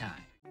great time.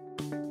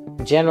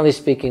 Generally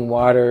speaking,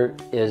 water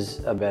is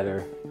a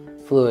better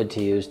fluid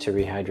to use to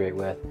rehydrate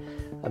with.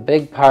 A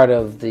big part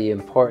of the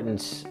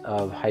importance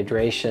of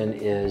hydration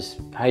is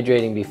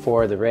hydrating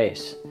before the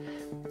race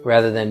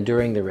rather than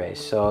during the race.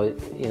 So,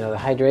 the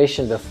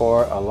hydration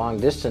before a long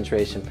distance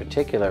race in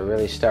particular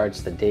really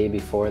starts the day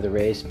before the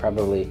race,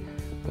 probably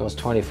almost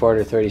 24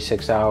 to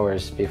 36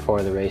 hours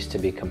before the race, to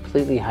be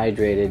completely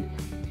hydrated